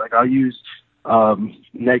presets. Like I'll use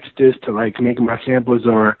Nexus to like make my samples,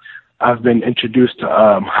 or I've been introduced to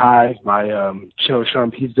Hive by Chill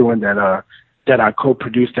Shump. He's the one that I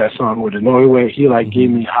co-produced that song with Annoy. He like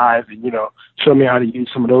gave me Hive and, you know, showed me how to use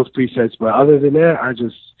some of those presets. But other than that, I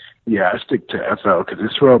stick to FL because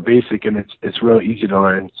it's real basic and it's real easy to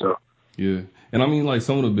learn. So yeah, and I mean like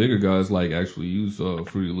some of the bigger guys like actually use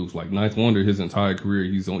Fruity Loops. Like Ninth Wonder, his entire career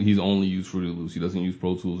he's only used Fruity Loops. He doesn't use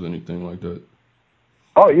Pro Tools or anything like that.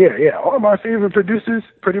 oh yeah, all my favorite producers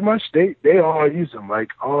pretty much they all use them.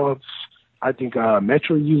 Like I think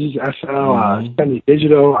Metro uses FL. Sunny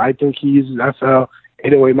Digital, I think he uses FL.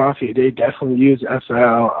 808 Mafia, they definitely use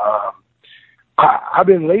FL. I've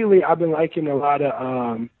been liking a lot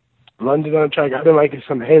of London on Track. I've been liking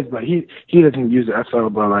some of his, but he doesn't use FL.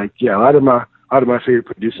 But like, yeah, a lot of my favorite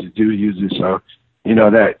producers do use it. So, you know,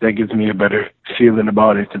 that gives me a better feeling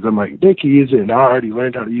about it because I'm like, they can use it, and I already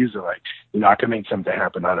learned how to use it. Like, you know, I can make something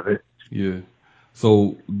happen out of it. Yeah.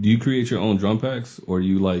 So, do you create your own drum packs, or do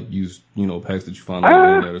you like use, you know, packs that you find on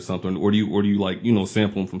the internet or something, or do you like, you know,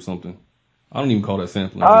 sample them from something? I don't even call that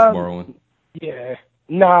sampling, just borrowing. Yeah.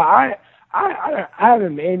 No, I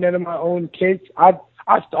haven't made none of my own kits. I've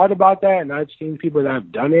thought about that, and I've seen people that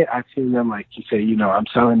have done it. I've seen them, like you say, you know, I'm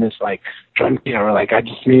selling this like drum kit, or like I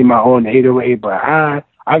just made my own 808, but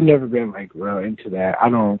I've never been like real into that. I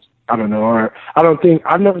don't know, or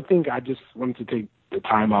I never think I just wanted to take the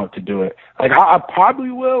time out to do it. Like I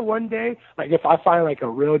probably will one day, like if I find like a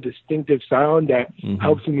real distinctive sound that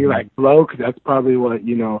helps me like blow, because that's probably what,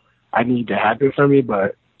 you know, I need to happen for me.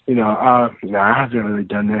 But you know, I haven't really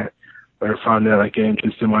done that or found that like an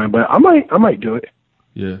interest in mine, but I might do it.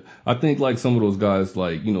 Yeah, I think like some of those guys,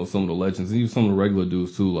 like, you know, some of the legends, and even some of the regular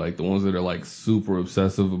dudes too, like the ones that are like super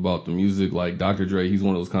obsessive about the music, like Dr. Dre, he's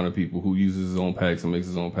one of those kind of people who uses his own packs and makes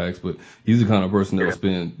his own packs, but he's the kind of person that'll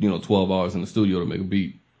spend, you know, 12 hours in the studio to make a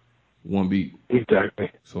beat, one beat.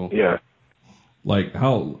 Exactly. So yeah. Like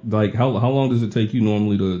how long does it take you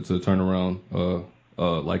normally to turn around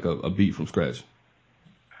like a beat from scratch?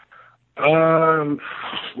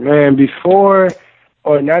 Man, before,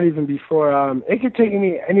 or not even before, it could take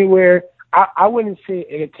me anywhere. I wouldn't say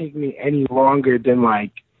it could take me any longer than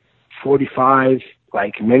like 45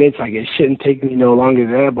 like minutes. Like it shouldn't take me no longer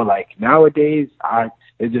than that. But like nowadays,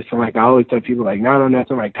 it's just like I always tell people like, no, not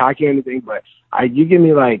to like cocky or anything, but you give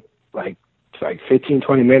me like 15,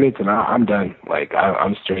 20 minutes and I'm done. Like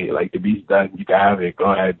I'm straight. Like the beat's done. You can have it.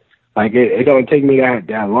 Go ahead. Like it don't take me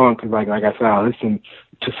that long because like I said, I listen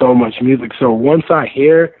to so much music. So once I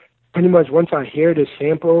hear the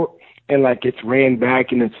sample and like it's ran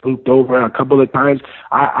back and it's looped over a couple of times,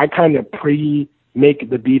 I kind of make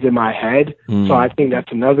the beat in my head. So I think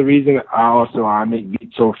that's another reason I make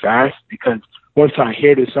beats so fast, because once I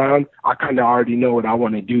hear the sound, I kind of already know what I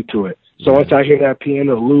want to do to it. So once I hear that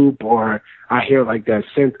piano loop or I hear like that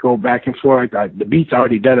synth go back and forth, the beat's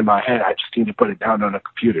already done in my head. I just need to put it down on the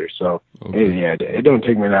computer. So it don't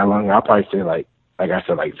take me that long. I'll probably say like I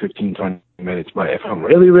said, like 15, 20 minutes. But if I'm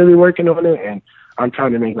really, really working on it and I'm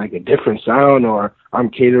trying to make like a different sound or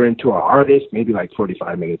I'm catering to an artist, maybe like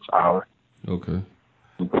 45 minutes, hour. Okay.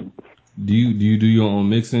 Do you do your own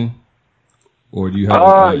mixing, or do you have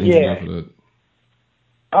an engineer for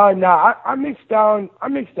that? No, I mix down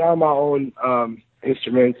my own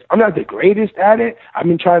instruments. I'm not the greatest at it. I've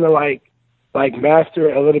been trying to like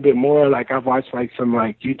master it a little bit more. Like I've watched like some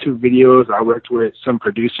like YouTube videos. I worked with some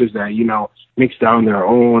producers that, you know, mix down their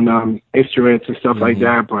own instruments and stuff like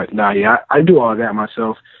that. But I do all that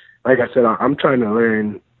myself. Like I said, I'm trying to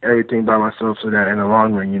learn everything by myself so that in the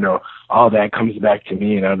long run, you know, all that comes back to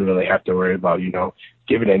me and I don't really have to worry about, you know,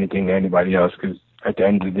 giving anything to anybody else, because at the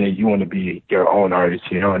end of the day, you want to be your own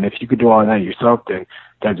artist, you know, and if you could do all that yourself, then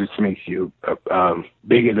that just makes you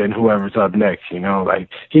bigger than whoever's up next, you know. Like,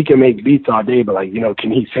 he can make beats all day, but, like, you know,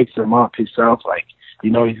 can he fix them up himself? Like,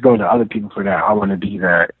 you know, he's going to other people for that. I want to be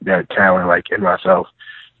that talent, like, in myself.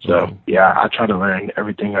 So, I try to learn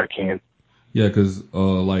everything I can. Yeah, because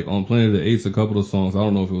like on Planet of the Apes, a couple of songs, I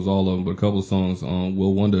don't know if it was all of them, but a couple of songs,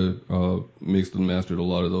 Will Wonder mixed and mastered a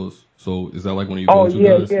lot of those. So is that like one of your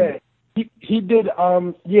go-to guys? Yeah. He did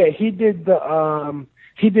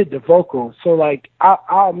the vocals. So like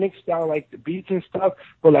I'll mix down like the beats and stuff,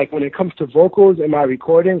 but like when it comes to vocals in my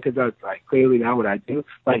recording, because that's like clearly not what I do.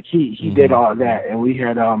 Like he did all that, and we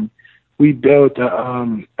had we built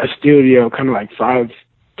a studio kind of like 5-10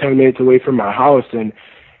 minutes away from my house, and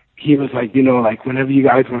he was like, you know, like whenever you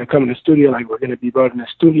guys want to come in the studio, like we're gonna be building a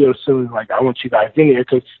studio soon. Like I want you guys in here,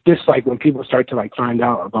 because this like when people start to like find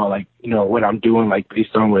out about like, you know, what I'm doing, like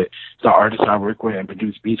based on what the artists I work with and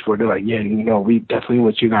produce beats for, they're like, yeah, you know, we definitely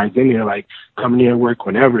want you guys in here, like come in here and work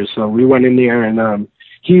whenever. So we went in there, and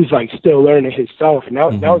he's like still learning himself, and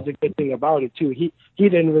that was the good thing about it too. He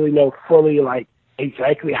didn't really know fully like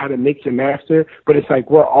exactly how to mix and master, but it's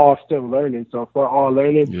like we're all still learning. So if we're all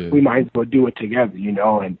learning, we might as well do it together, you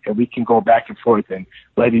know, and we can go back and forth and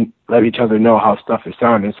let each other know how stuff is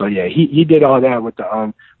sounding. So yeah, he did all that with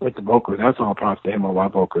the vocals. That's all props to him on my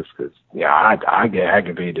vocals, because yeah, I get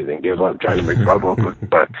aggravated and give up trying to mix my vocals.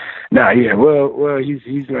 But nah, yeah, well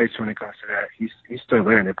he's nice when it comes to that. He's still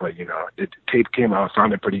learning, but you know, the tape came out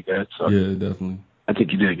sounded pretty good. So yeah, definitely. I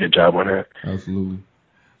think you did a good job on that. Absolutely.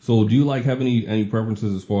 So do you like have any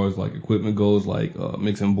preferences as far as like equipment goes, like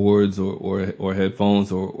mixing boards or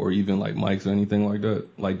headphones or even like mics or anything like that?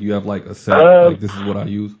 Like do you have like a set, like this is what I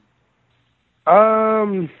use?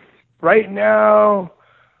 Right now,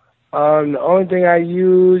 the only thing I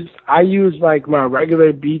use like my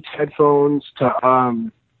regular Beats headphones to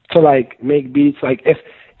like make beats. Like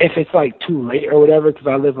if it's like too late or whatever, because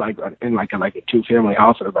I live like in like a 2-family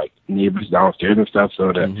house with like neighbors downstairs and stuff,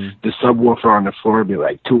 so the subwoofer on the floor would be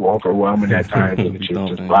like too overwhelming at times, and it's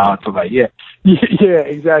just loud. So like yeah,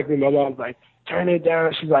 exactly. My mom's like, turn it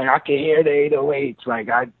down. She's like, I can hear the 808s. Like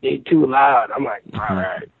they too loud. I'm like, all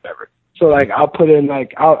right, whatever. So like I'll put in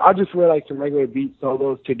like I'll just wear like some regular beat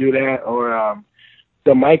solos to do that, or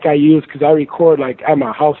the mic I use, because I record like at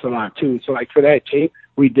my house a lot too. So like for that tape,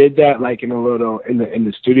 we did that like in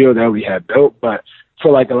the studio that we had built. But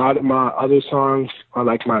for like a lot of my other songs or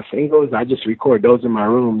like my singles, I just record those in my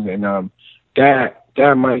room. And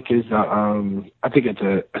that mic is I think it's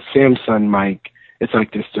a Samsung mic. It's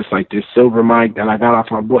like this silver mic that I got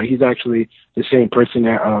off my boy. He's actually the same person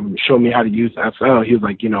that showed me how to use FL. He was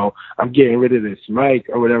like, you know, I'm getting rid of this mic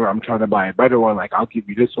or whatever. I'm trying to buy a better one. Like I'll give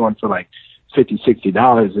you this one for like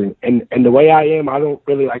 $50-$60. And the way I am, I don't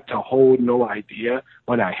really like to hold no idea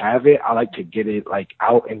when I have it. I like to get it like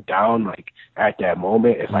out and down like at that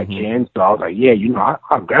moment if I can. So I was like, yeah, you know,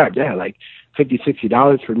 I'll grab that. Like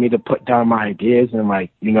 $50-$60 for me to put down my ideas and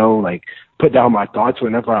like, you know, like put down my thoughts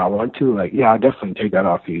whenever I want to. Like, yeah, I'll definitely take that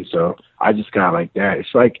off of you. So I just got like that.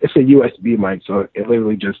 It's like, it's a USB mic. So it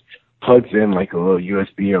literally just plugs in like a little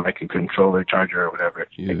USB or like a controller charger or whatever.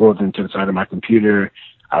 It goes into the side of my computer.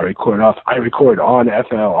 I record on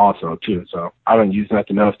FL also too. So I don't use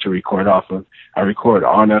nothing else to record off of. I record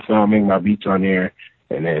on FL, make my beats on there,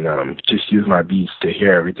 and then just use my beats to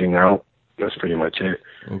hear everything out. That's pretty much it.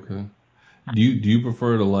 Okay. Do you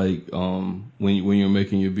prefer to like when you're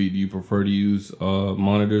making your beat, do you prefer to use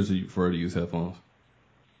monitors or you prefer to use headphones?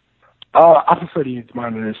 I prefer to use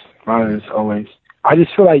monitors. Monitors always. I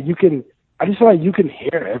just feel like you can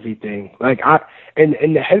hear everything. Like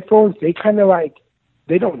and the headphones, they kind of like,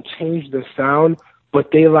 they don't change the sound,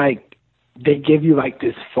 but they give you like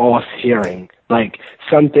this false hearing. Like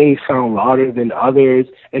some things sound louder than others,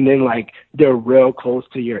 and then like they're real close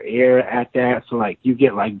to your ear at that. So like you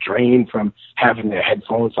get like drained from having the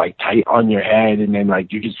headphones like tight on your head, and then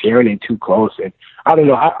like you're just hearing it too close. And I don't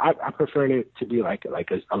know. I prefer it to be like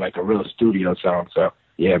a real studio sound. So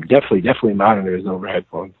yeah, definitely monitors over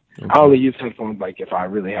headphones. Okay. I only use headphones like if I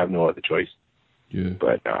really have no other choice. Yeah.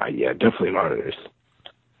 But yeah, definitely monitors.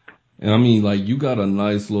 And I mean, like, you got a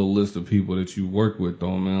nice little list of people that you work with,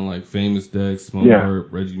 though, man. Like Famous Dex, Smoke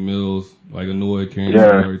Herb, Reggie Mills, like Annoyed, Karen, I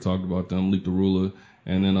already talked about them, Leak the Ruler.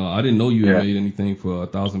 And then I didn't know you had made anything for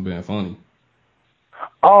 1000 Band Funny.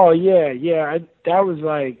 Oh yeah. That was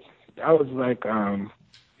like,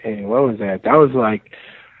 hey, what was that? That was like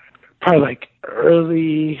probably like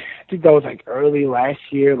early. I think that was like early last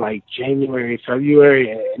year, like January, February,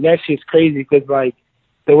 and that shit's crazy because like,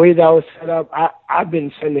 the way that was set up, I've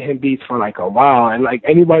been sending him beats for like a while, and like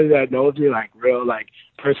anybody that knows me, like real, like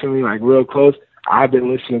personally, like real close, I've been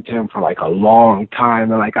listening to him for like a long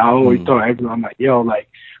time, and like I always told everyone, I'm like, yo, like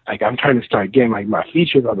I'm trying to start getting like my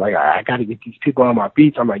features. I'm like, I gotta get these people on my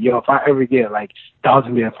beats. I'm like, yo, if I ever get like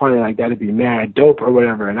 1000 Band Funny, like that'd be mad dope or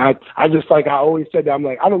whatever. And I just like I always said that, I'm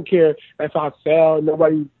like, I don't care if I fail,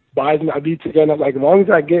 nobody buys my beats again. I'm like, as long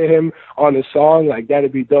as I get him on the song, like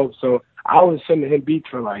that'd be dope. So I was sending him beats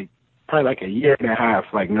for like probably like a year and a half,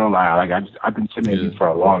 like no lie. Like I've been sending him beats for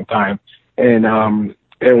a long time. And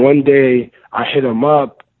one day I hit him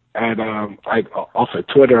up at like off of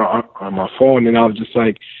Twitter on my phone, and I was just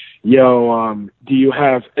like, yo, do you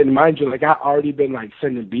have, and mind you, like I already been like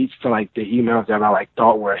sending beats to like the emails that I like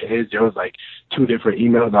thought were his. There was like 2 different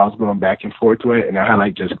emails I was going back and forth with, and I had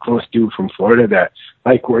like this close dude from Florida that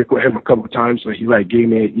like worked with him a couple of times, so he like gave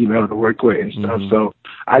me an email to work with and stuff. So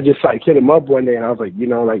I just like hit him up one day and I was like, you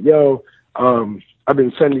know, like, yo, I've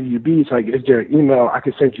been sending you beats. Like, is there an email I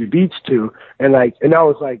could send you beats to? And I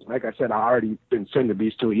was like I said, I already been sending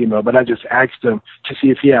beats to an email, but I just asked him to see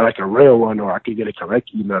if he had like a real one or I could get a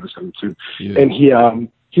correct email to send to. Yeah. And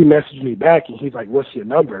he messaged me back and he's like, what's your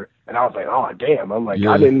number? And I was like, oh damn. I'm like,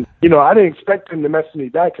 I didn't expect him to message me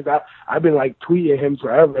back because I've been like tweeting him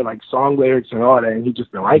forever, like song lyrics and all that, and he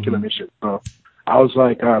just been liking them and shit. So I was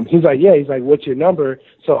like, he's like, yeah. He's like, what's your number?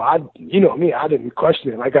 So you know me, I didn't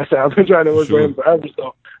question it. Like I said, I've been trying to work with him forever.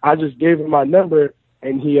 So I just gave him my number,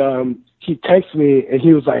 and he texted me, and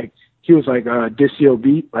he was like, this your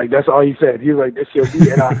beat? Like that's all he said. He was like, this your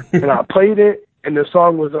beat, and I played it, and the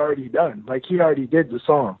song was already done. Like he already did the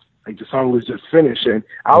song. Like the song was just finished, and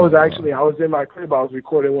I was in my crib. I was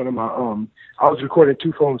recording I was recording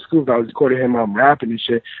 2 phone scoops. I was recording him rapping and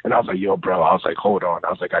shit, and I was like, yo, bro. I was like, hold on.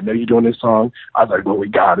 I was like, I know you're doing this song. I was like, but we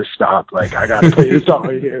gotta stop. Like I gotta play this song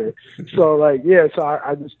right here. So like, yeah. So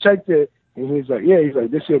I just checked it, and he's like, yeah. He's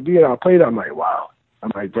like, this will be it. I played it. I'm like, wow.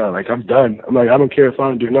 I'm like, bro. Like I'm done. I'm like, I don't care if I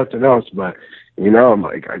don't do nothing else, but you know, I'm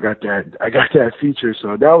like, I got that feature.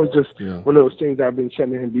 So that was just one of those things I've been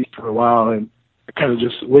sending him beats for a while, and kind of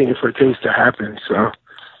just waiting for things to happen. So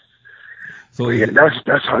yeah,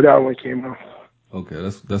 that's how that one came out. Okay,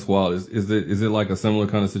 that's wild. Is it like a similar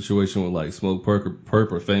kind of situation with like Smoke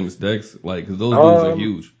Perp or Famous Dex? Like, 'cause those dudes are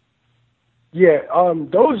huge. Yeah,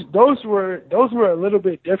 those were a little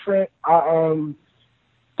bit different. Well,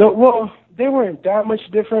 they weren't that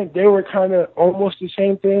much different. They were kind of almost the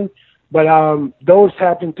same thing, but those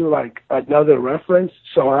happened through like another reference.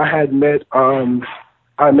 So I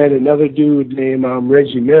met another dude named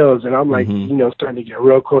Reggie Mills, and I'm like, you know, starting to get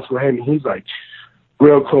real close with him. And he's like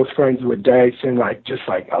real close friends with Dex and like just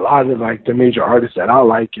like a lot of like the major artists that I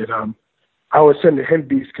like. And I was sending him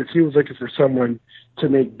beats because he was looking for someone to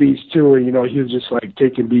make beats too. And, you know, he was just like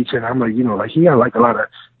taking beats, and I'm like, you know, like he got like a lot of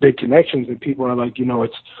big connections, and people are like, you know,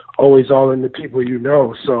 it's always all in the people you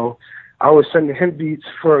know. So I was sending him beats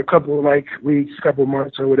for a couple of like weeks, couple of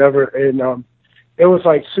months or whatever. And it was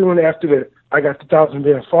like soon after I got the 1,000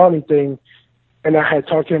 Band Fawny thing, and I had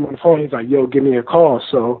talked to him on the phone. He's like, yo, give me a call.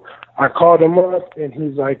 So I called him up, and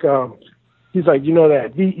he's like, you know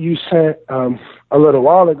that beat you sent a little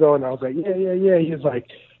while ago? And I was like, yeah. He's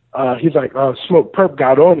like, Smoke Perp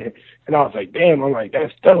got on it. And I was like, damn. I'm like,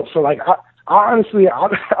 that's dope. So like, I honestly, I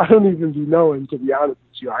don't even be knowing, to be honest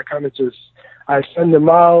with you. I kind of just, I send them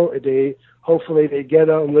out. Hopefully they get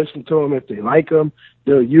them, listen to them. If they like them,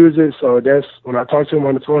 they'll use it. So that's when I talked to him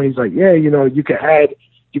on the phone. He's like, yeah, you know, you can add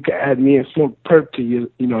me and Smoke Perp to your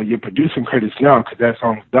producing credits now, because that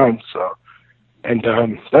song's done. So, and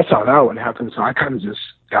that's how that one happened. So I kind of just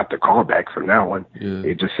got the call back from that one. Yeah.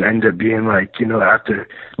 It just ended up being like, you know, after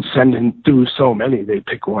sending through so many, they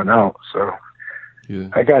pick one out. So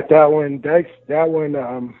I got that one. That one,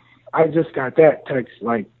 I just got that text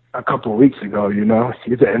like a couple of weeks ago, you know.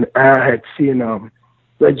 And I had seen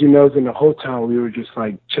Reggie Mills in the hotel. We were just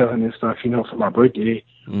like chilling and stuff, you know, for my birthday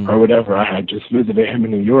or whatever. I had just visited him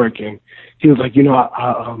in New York, and he was like, you know,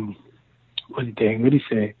 what did he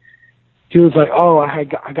say? He was like, oh, I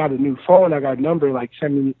got a new phone. I got a number. Like,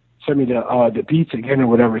 send me the beats again or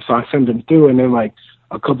whatever. So I sent them through, and then like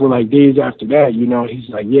a couple of like days after that, you know, he's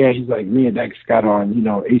like, me and Dex got on, you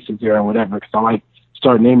know, Ace of Zero or whatever. Cause I like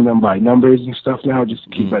start naming them by numbers and stuff now, just to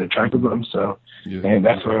keep better track of them. So, and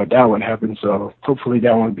that's where that one happened. So hopefully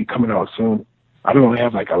that one will be coming out soon. I don't really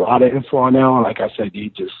have like a lot of info on that one. Like I said,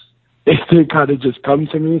 they still kind of just come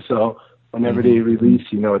to me. So whenever they release,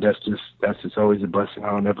 you know, that's just always a blessing. I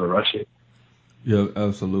don't ever rush it. Yeah,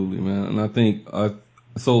 absolutely, man. And I think,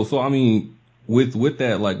 so I mean, with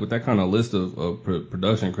that, like with that kind of list of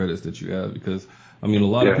production credits that you have, because I mean, a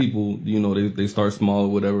lot of people, you know, they start small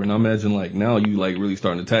or whatever. And I imagine like now you like really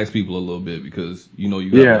starting to tax people a little bit because, you know, you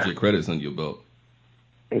got legit credits under your belt.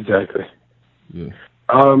 Exactly. Yeah.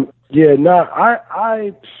 I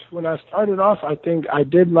when I started off, I think I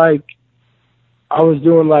did like, I was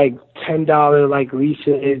doing like $10 like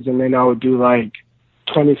leases, and then I would do like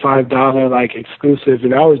 $25 like exclusive,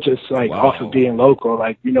 and I was just like off of being local,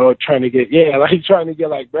 like, you know, trying to get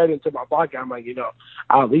like bread into my pocket. I'm like, you know,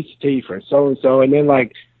 I'll lease it to you for so and so, and then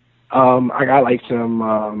like I got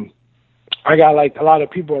like a lot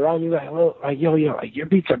of people around me like yo, like your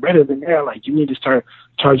beats are better than that, like you need to start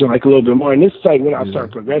charging like a little bit more. And this is like when I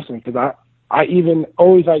start progressing, because I even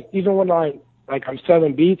always like, even when I'm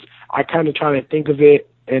selling beats, I kind of try to think of it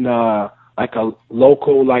in like a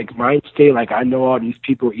local like mind state. Like I know all these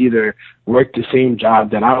people either work the same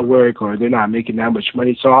job that I work or they're not making that much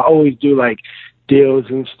money. So I always do like deals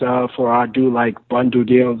and stuff, or I do like bundle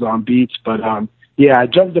deals on beats. But yeah, I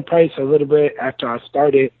jumped the price a little bit after I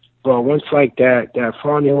started. But once like that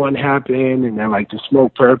Fawny one happened and then like the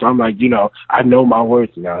Smoke Perp, I'm like, I know my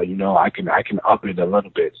worth now. I can up it a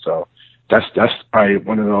little bit. So that's probably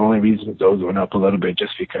one of the only reasons those went up a little bit,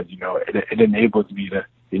 just because it enables me to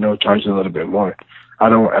charge a little bit more. I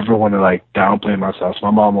don't ever want to like downplay myself.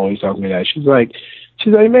 My mom always tells me that. She's like,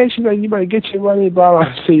 man, you better get your money, blah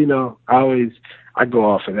blah. So I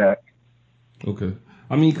go off of that. Okay.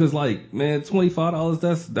 I mean, cause like, man,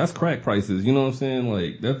 $25, that's crack prices. You know what I'm saying?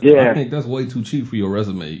 Like, Yeah. I think that's way too cheap for your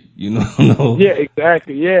resume. No. Yeah,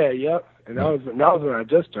 exactly. Yeah, yep. And that was when I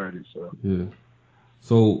just started. So. Yeah.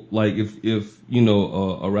 So like, if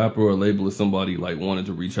a rapper or a label or somebody like wanted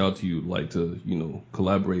to reach out to you, like to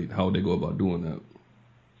collaborate, how would they go about doing that?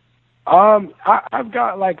 I've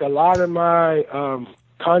got like a lot of my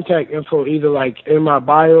contact info either like in my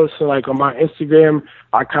bio. So like on my Instagram,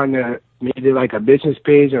 I kind of made it like a business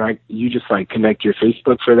page, and like you just like connect your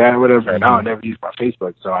Facebook for that or whatever. And I'll never use my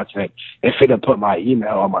Facebook, so I said if it'll put my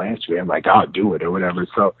email on my Instagram, like I'll do it or whatever.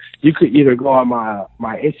 So you could either go on my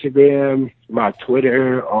Instagram, my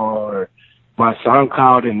Twitter, or my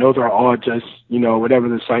SoundCloud, and those are all just whatever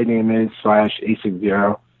the site name is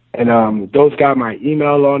 /860. And those got my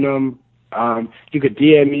email on them. You could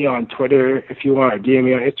DM me on Twitter if you want, or DM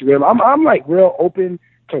me on Instagram. I'm like real open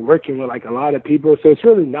to working with like a lot of people, so it's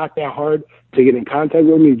really not that hard to get in contact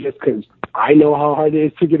with me, just because I know how hard it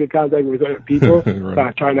is to get in contact with other people. Right. So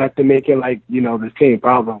I try not to make it like the same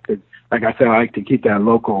problem, because like I said, I like to keep that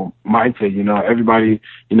local mindset. Everybody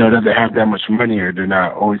doesn't have that much money, or they're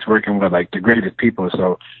not always working with like the greatest people.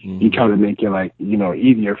 So you try to make it like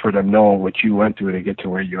easier for them knowing what you went through to get to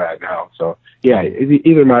where you're at now. So yeah, it's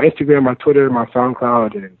either my Instagram, my Twitter, my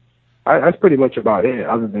SoundCloud, and that's pretty much about it.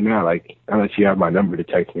 Other than that, like unless you have my number to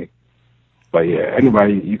text me. But yeah,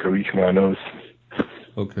 anybody you can reach me on those.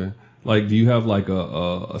 Okay. Like, do you have like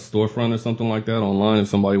a storefront or something like that online if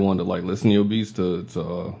somebody wanted to like listen to your beats to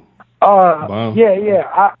buy 'em?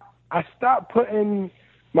 Yeah. I stopped putting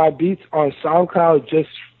my beats on SoundCloud just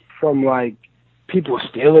from like people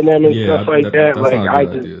stealing them and stuff like that. That's Like not a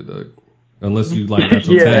good idea, Doug. Unless you like got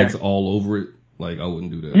your tags all over it, like I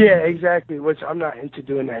wouldn't do that. Yeah, exactly. Which I'm not into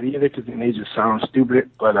doing that either, because then they just sound stupid.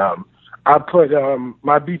 But I put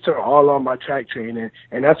my beats are all on my Track Train,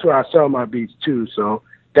 and that's where I sell my beats too. So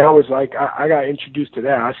that was like I got introduced to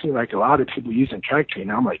that. I seen like a lot of people using Track Train.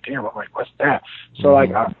 I'm like, damn. I'm like, what's that? So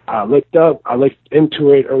like I looked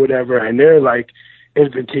into it or whatever, and they're like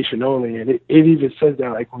invitation only, and it even says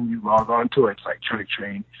that like when you log on to it, it's like Track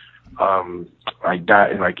Train. Like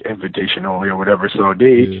that, and like invitation only or whatever. So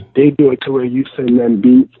they do it to where you send them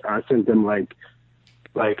beats. I sent them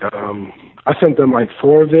I sent them like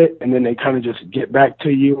 4 of it, and then they kind of just get back to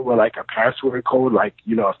you with like a password code, like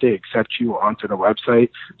if they accept you onto the website.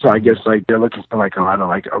 So I guess like they're looking for like a lot of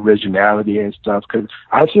like originality and stuff, because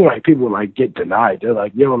I've seen like people like get denied. They're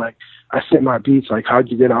like, yo, like I sent my beats, like how'd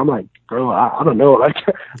you get it? I'm like, bro, I don't know, like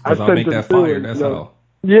I sent make them that through fire. and, That's how.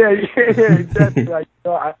 Yeah, exactly. Like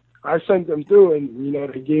I sent them through, and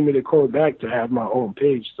they gave me the code back to have my own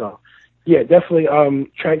page. So yeah, definitely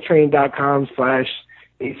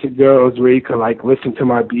tracktrain.com/860 where you can like listen to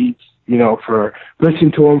my beats, for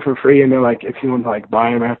listen to them for free, and then like if you want to like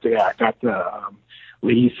buy them after that, I got the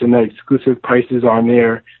lease and the exclusive prices on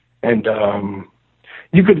there. And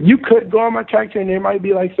you could go on my Track Train. There might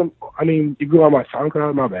be like you go on my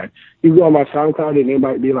SoundCloud. My bad. You go on my SoundCloud, and there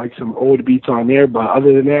might be like some old beats on there. But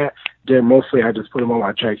other than that, they're mostly I just put them on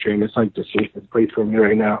my Track Train. It's like the safest place for me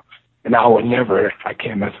right now. And I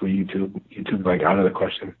can't mess with YouTube. YouTube's like out of the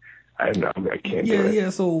question. I can't do it. Yeah.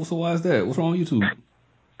 So why is that? What's wrong with YouTube?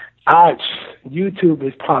 YouTube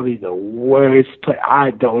is probably the worst place.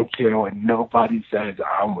 I don't care what nobody says.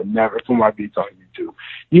 I would never put my beats on YouTube.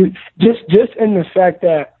 You just in the fact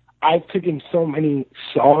that I've taken so many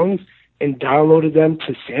songs and downloaded them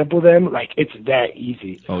to sample them, like it's that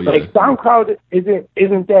easy. Oh, yeah. Like SoundCloud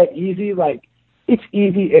isn't that easy. Like it's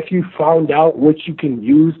easy if you found out what you can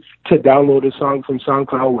use to download a song from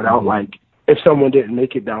SoundCloud without like. If someone didn't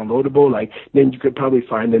make it downloadable, like then you could probably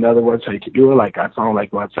find another website to do it. Like I found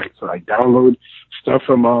like websites to like download stuff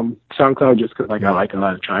from SoundCloud just because like I like a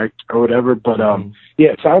lot of tracks or whatever. But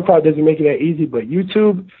yeah, SoundCloud doesn't make it that easy. But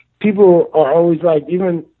YouTube, people are always like,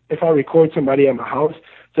 even if I record somebody at my house,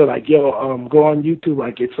 they're like, yo, go on YouTube.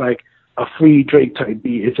 Like it's like a free Drake type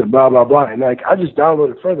beat. It's a blah blah blah, and like I just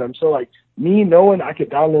download it for them. So like me knowing I could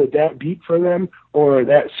download that beat for them or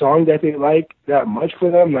that song that they like that much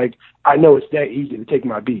for them, like I know it's that easy to take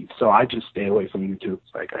my beats, so I just stay away from YouTube.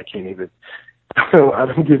 Like I can't even. I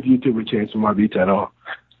don't give YouTube a chance for my beats at all.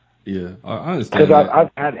 Yeah, I understand. Because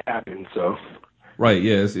I've had it happen. So. Right,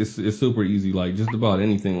 yeah, it's super easy. Like just about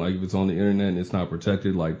anything. Like if it's on the internet and it's not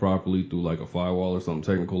protected like properly through like a firewall or something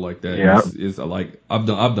technical like that. Yeah. It's like I've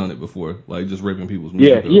done it before. Like just ripping people's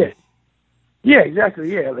Yeah, music. yeah,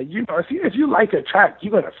 exactly. Yeah, like if you like a track,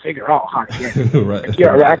 you're gonna figure out how to get it. Right. If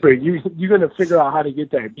you're a rapper, you're gonna figure out how to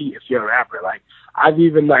get that beat. If you're a rapper, like I've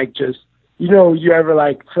even like just you ever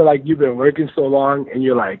like feel like you've been working so long and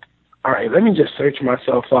you're like, all right, let me just search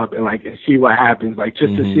myself up and like and see what happens, like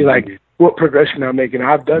just to see like what progression I'm making.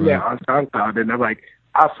 I've done that on SoundCloud, and I'm like,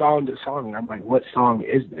 I found the song, and I'm like, what song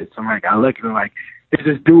is this? I'm like, I look and I'm like, it's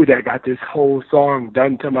this dude that got this whole song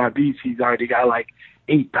done to my beats. He's already got like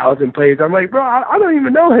 8,000 plays. I'm like, bro, I don't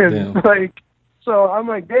even know him. Damn. Like, so I'm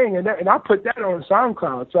like, dang, and I put that on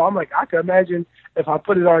SoundCloud. So I'm like, I can imagine if I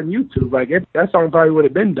put it on YouTube, like that song probably would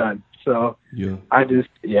have been done. So yeah, I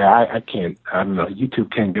can't. I don't know.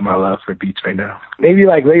 YouTube can't get my love for beats right now. Maybe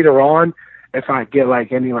like later on, if I get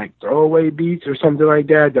like any like throwaway beats or something like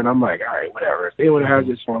that, then I'm like, all right, whatever. If they want to have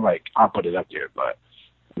this one, like I'll put it up there. But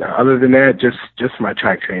no, other than that, just my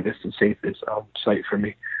track train is the safest site for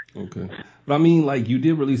me. Okay, but I mean, like you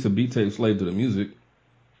did release a beat tape, Slave to the Music.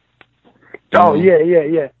 Oh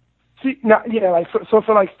yeah. See, now, yeah, like so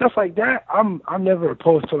for like stuff like that, I'm never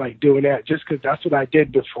opposed to like doing that, just because that's what I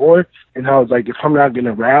did before, and I was like, if I'm not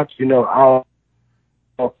gonna rap,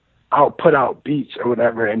 I'll put out beats or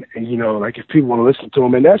whatever, and like if people want to listen to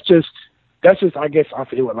them, and that's just I guess I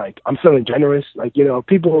feel like I'm feeling generous, like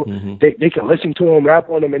people they can listen to them, rap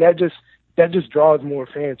on them, and that just draws more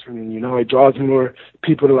fans for me. It draws more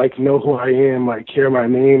people to like know who I am, like hear my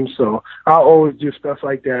name. So I'll always do stuff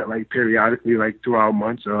like that, like periodically, like throughout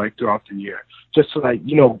months or like throughout the year, just to like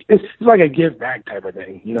it's like a give back type of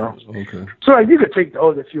thing. Okay. So like you could take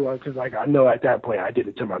those if you want, because like I know at that point I did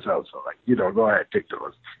it to myself. So like go ahead, take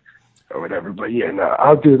those or whatever. But yeah, no,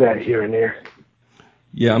 I'll do that here and there.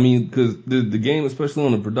 Yeah, I mean, because the game, especially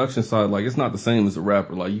on the production side, like it's not the same as a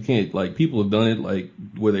rapper. Like you can't, like people have done it, like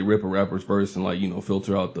where they rip a rapper's verse and like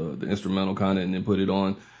filter out the instrumental kind of and then put it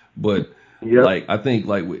on. But like I think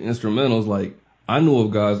like with instrumentals, like I know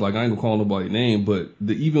of guys, like I ain't gonna call nobody name, but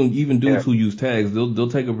even dudes who use tags, they'll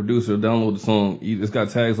take a producer, download the song, it's got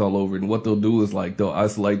tags all over it, and what they'll do is like they'll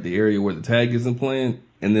isolate the area where the tag isn't playing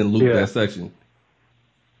and then loop that section.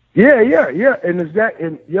 Yeah, and it's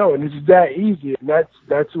that easy, and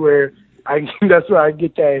that's where I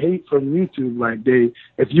get that hate from YouTube. Like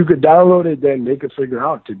if you could download it, then they could figure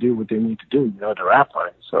out to do what they need to do, to rap on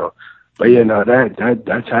it. So, but yeah, no,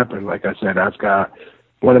 that's happened. Like I said, I've got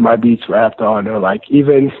one of my beats rapped on, or like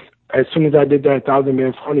even as soon as I did that 1,000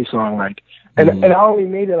 Man Funny song, like, and I only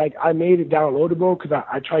made it I made it downloadable because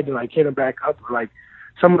I tried to like hit him back up, like.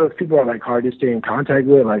 Some of those people are like hard to stay in contact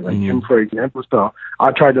with, like him, for example. So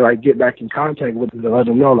I tried to like get back in contact with him to let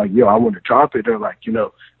him know, like, yo, I want to drop it, or like,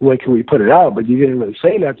 when can we put it out? But he didn't really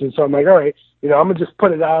say nothing. So I'm like, all right, I'm gonna just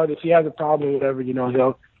put it out. If he has a problem, whatever, he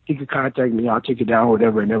could contact me. I'll take it down,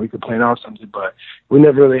 whatever, and then we could plan out something. But we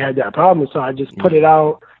never really had that problem. So I just put it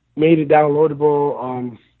out, made it downloadable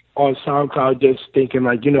on SoundCloud, just thinking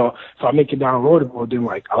like, if I make it downloadable, then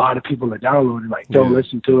like a lot of people are downloading, like don't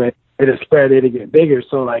listen to it. It'll spread, it'll get bigger.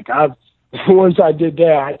 So like once I did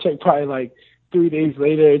that, I checked probably like 3 days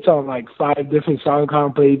later, it's on like 5 different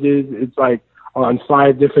SoundCloud pages. It's like on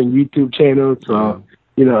 5 different YouTube channels. So,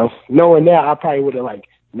 knowing that, I probably would have like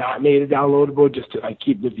not made it downloadable just to like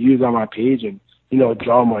keep the views on my page and,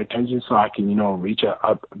 draw more attention so I can, reach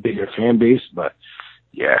a bigger fan base. But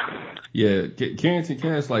yeah. Yeah, Carrington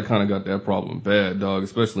Cash like kind of got that problem bad, dog,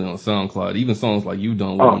 especially on SoundCloud. Even songs like you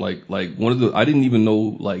done with him, like one of the, I didn't even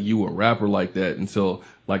know like you were a rapper like that until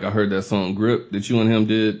like I heard that song Grip that you and him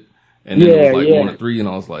did, and then it was like 1 or 3, and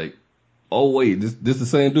I was like, oh wait, this the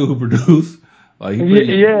same dude who produced. Like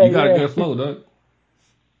you got a good flow, dog.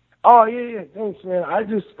 Oh yeah, thanks, man.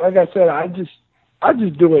 Like I said, I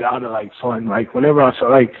just do it out of like fun. Like whenever I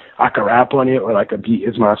feel like I can rap on it or like a beat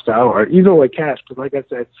is my style, or even with Cash, because like I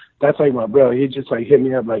said, that's like my bro. He just like hit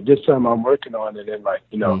me up like just something I'm working on, and then like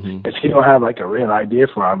if he don't have like a real idea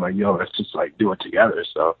for it, I'm like, yo, let's just like do it together.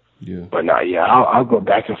 So but no, I'll go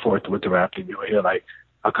back and forth with the rapping. You'll hear like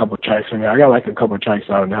a couple tracks from me. I got like a couple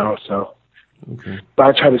tracks out now, so but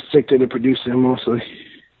I try to stick to the producing mostly.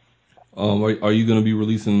 Are you gonna be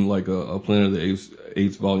releasing like a Planet of the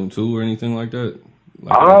Apes Volume 2 or anything like that?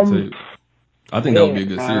 Like I I think that would be a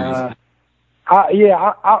good series.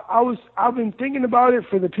 I've been thinking about it.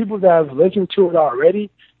 For the people that have listened to it already,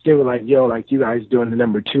 they were like, yo, like, you guys doing the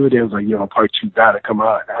number 2. They was like, yo, part 2 gotta come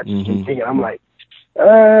out. And I just been thinking, I'm like,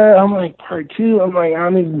 part 2. I'm like, I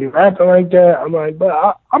don't even be rapping like that. I'm like, but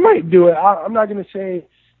I might do it. I'm not gonna say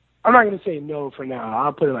no for now.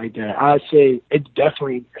 I'll put it like that. I say it's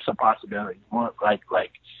definitely a possibility. More like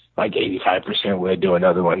 85% will do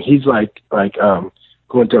another one. He's like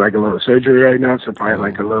going through like a little surgery right now, so probably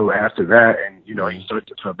like a little after that, and you know, he starts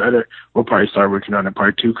to feel better. We'll probably start working on the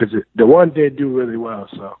part 2 because the one did do really well.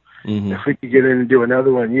 So if we could get in and do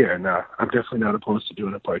another one, I'm definitely not opposed to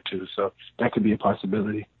doing a part 2. So that could be a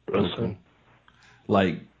possibility real soon.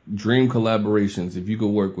 Like dream collaborations, if you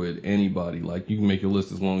could work with anybody, like you can make your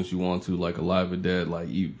list as long as you want to, like Alive or Dead, like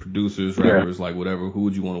producers, rappers, like whatever. Who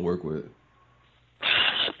would you want to work with?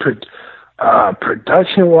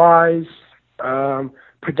 Production wise, I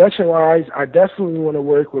definitely want to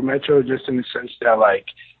work with Metro, just in the sense that like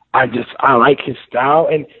I like his style,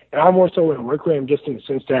 and I more so want to work with him just in the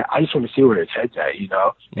sense that I just want to see where his head's at, you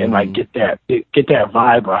know, and like get that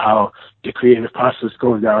vibe of how the creative process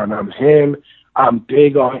goes down on him. I'm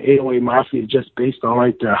big on 808 Mafia just based on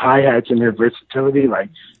like their hi-hats and their versatility. Like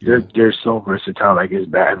they're so versatile, like it's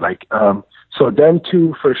bad. Like so them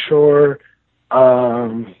two for sure.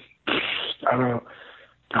 I don't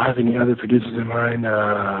have any other producers in mind.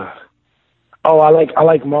 I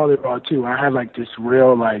like Marley Raw too. I had like this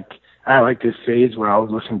phase where I was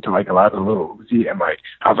listening to like a lot of Lil Uzi, and like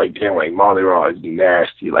I was like, damn, like Marley Raw is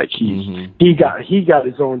nasty. Like he got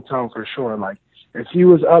his own tone for sure. Like if he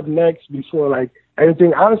was up next before like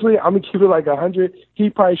anything, honestly, I'm gonna keep it like 100. He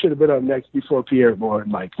probably should have been up next before Pierre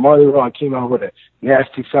Bourne. Like Marley Raw came out with a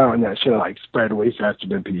nasty sound that should have like spread way faster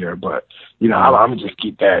than Pierre. But you know, I'm gonna just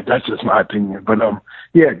keep that. That's just my opinion. But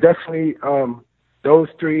yeah, definitely those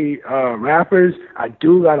 3 rappers. I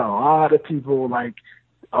do got a lot of people like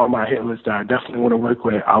on my hit list that I definitely want to work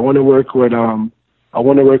with. I want to work with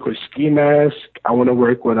Ski Mask. I want to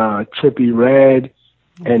work with Trippie Redd.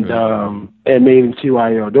 And maybe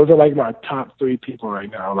TYO. Those are like my top 3 people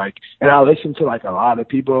right now. Like, and I listen to like a lot of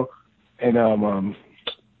people, and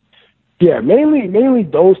mainly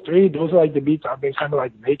those 3. Those are like the beats I've been kind of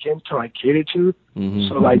like making to like cater to.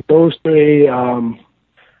 So like those 3,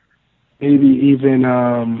 maybe even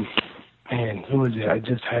man, who was it? I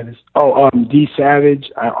just had this. D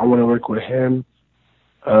Savage. I want to work with him.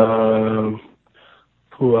 Who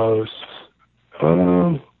else?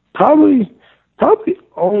 Probably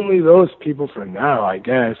only those people for now, I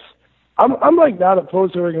guess. I'm like not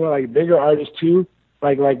opposed to working with like bigger artists too,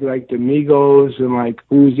 like the Migos and like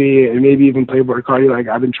Uzi and maybe even Playboi Carti. Like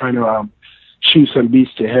I've been trying to shoot some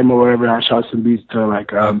beats to him or whatever. I shot some beats to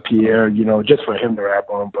like Pierre, you know, just for him to rap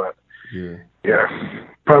on. But yeah,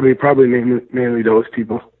 probably mainly those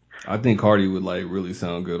people. I think Carti would like really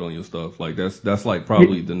sound good on your stuff. Like that's like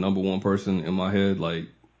probably the number 1 person in my head. Like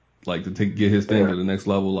to get his thing to the next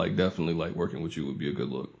level, like definitely like working with you would be a good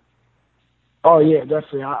look. Oh yeah,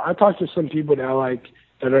 definitely. I talked to some people that are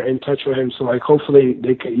in touch with him, so like hopefully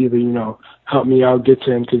they could either, you know, help me out, get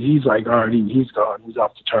to him, because he's like he's gone, he's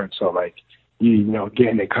off the chart. So like you know,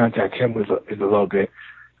 getting in contact him is a little bit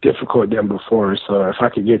difficult than before. So if I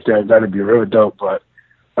could get that, that'd be real dope. But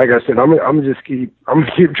like I said, I'm gonna keep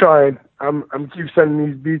trying. I'm keep sending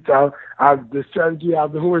these beats out. The strategy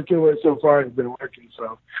I've been working with so far has been working.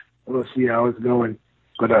 So we'll see how it's going.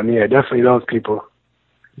 But yeah, definitely those people.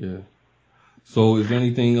 Yeah. So is there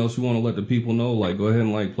anything else you want to let the people know? Like, go ahead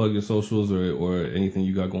and like plug your socials or anything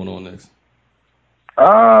you got going on next.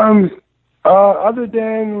 Other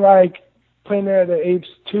than like Planet of the Apes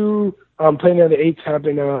 2, Planet of the Apes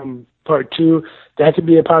having part 2, that could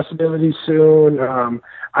be a possibility soon.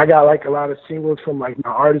 I got like a lot of singles from like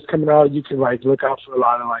my artists coming out. You can like look out for a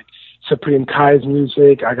lot of like Supreme Kai's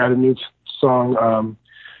music. I got a new song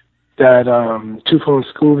that Two Phone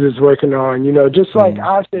Scoobs is working on. You know, just like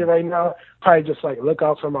I say right now, probably just like look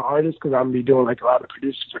out for my artists because I'm gonna be doing like a lot of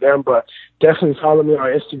producers for them. But definitely follow me on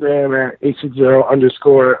Instagram at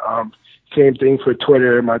 860_. Same thing for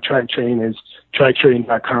Twitter. My track train is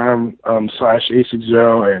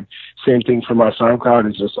tracktrain.com/860, and same thing for my SoundCloud.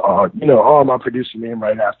 It's just all my producer name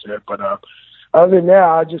right after it. But other than that,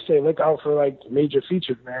 I'll just say look out for like major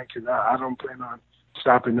features, man, because I don't plan on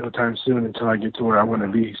stopping no time soon until I get to where I want to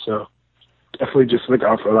be. So definitely just look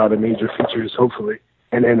out for a lot of major features, hopefully.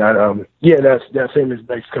 And then that Famous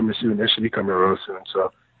Beck's coming soon. That should be coming real soon. So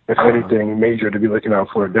if anything major to be looking out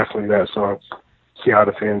for, definitely that song. See how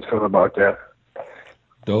the fans feel about that.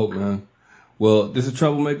 Dope, man. Well, this is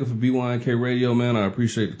Troublemaker for BYNK Radio, man. I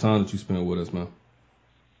appreciate the time that you spent with us, man.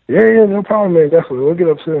 Yeah, no problem, man. Definitely. We'll get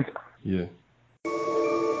up soon. Yeah.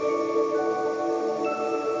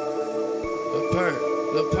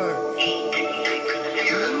 the perk.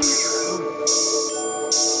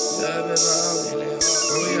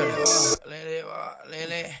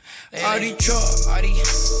 All these trucks,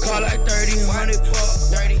 call like 30, 100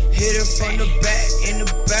 bucks. Hit it from the back, in the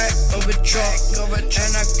back of a truck.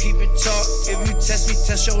 And I keep it talk. If you test me,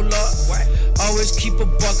 test your luck. Always keep a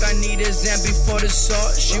buck. I need a Zan before the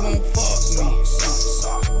salt. She won't fuck me.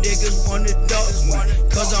 Niggas wanna duck me.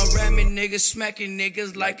 Cause I'm ramming niggas, smacking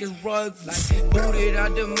niggas like it's rugby. Booted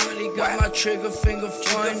out the money, got my trigger finger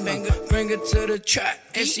funny. Bring her to the trap,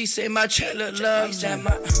 and she say my check look lovely.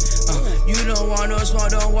 You don't want no small,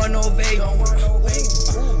 don't want no vape.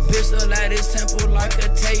 Pistol at his temple like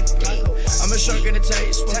a tape. I'm a shark in the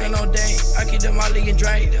tape, smoking on dank. I keep the molly and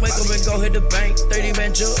drink. Wake up and go hit the bank. 30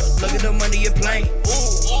 man jug, look at the money you playing.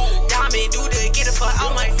 Diamond do the get it for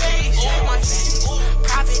out my face.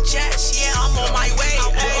 Private jets, yeah, I'm on my way.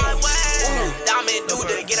 Diamond do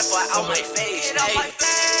the get it for out my face.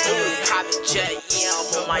 Private jet, yeah,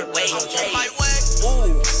 I'm on my way.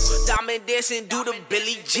 Diamond dancing, do the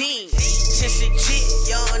Billie Jean. Since a jit,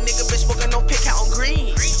 young nigga been smoking on pick out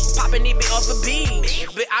green. Popping it off a beam,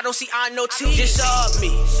 but I don't see I no team. Just up me,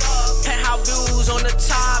 penthouse views on the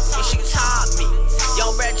top, and she top me.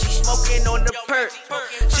 Young Reggie smoking on the perk.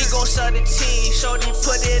 She gon' sell the team, shorty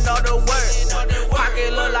put in all the work.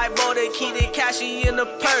 Pocket look like Boulder, keep the cashy in the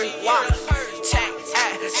purse. Why?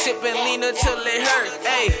 Tack, sippin' lean until it hurt.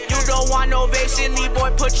 Ayy, you don't want no vaccine,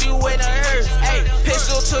 boy, put you in a hearse. Ayy,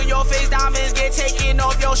 pistol to your face, diamonds get taken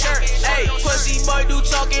off your shirt. Ayy, pussy boy do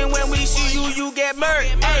talking when we see you, you get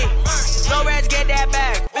murked. Ayy, Lil Reg get that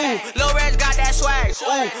bag. Ooh, Lil Reg got that swag.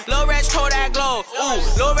 Ooh, Lil Reg told that glow. Ooh,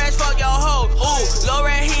 Lil Reg fuck your hoe. Ooh, Lil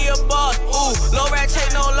Reg he a boss. Ooh, Lil Reg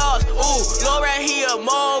take no loss. Ooh, Lil Reg he a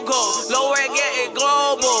mogul. Lil Reg getting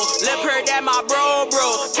global. Lip her that my bro.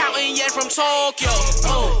 Counting yen from Tokyo.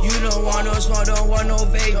 Ooh, you don't want no small, don't want no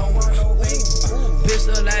vape.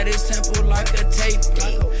 Pistol at his temple like a tape.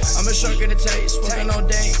 I'm a shark in the tape, smoking on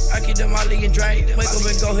dank. I keep the molly and drink. Wake up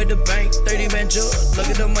and go hit the bank. 30 man jug, look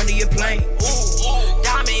at the money you playing.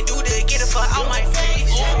 Diamond do the get it for out my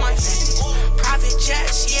face. Private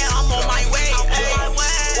jets, yeah, I'm on my way.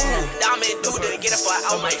 Diamond do the get it for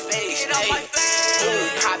out my face.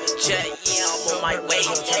 Private jet, yeah, I'm on my way.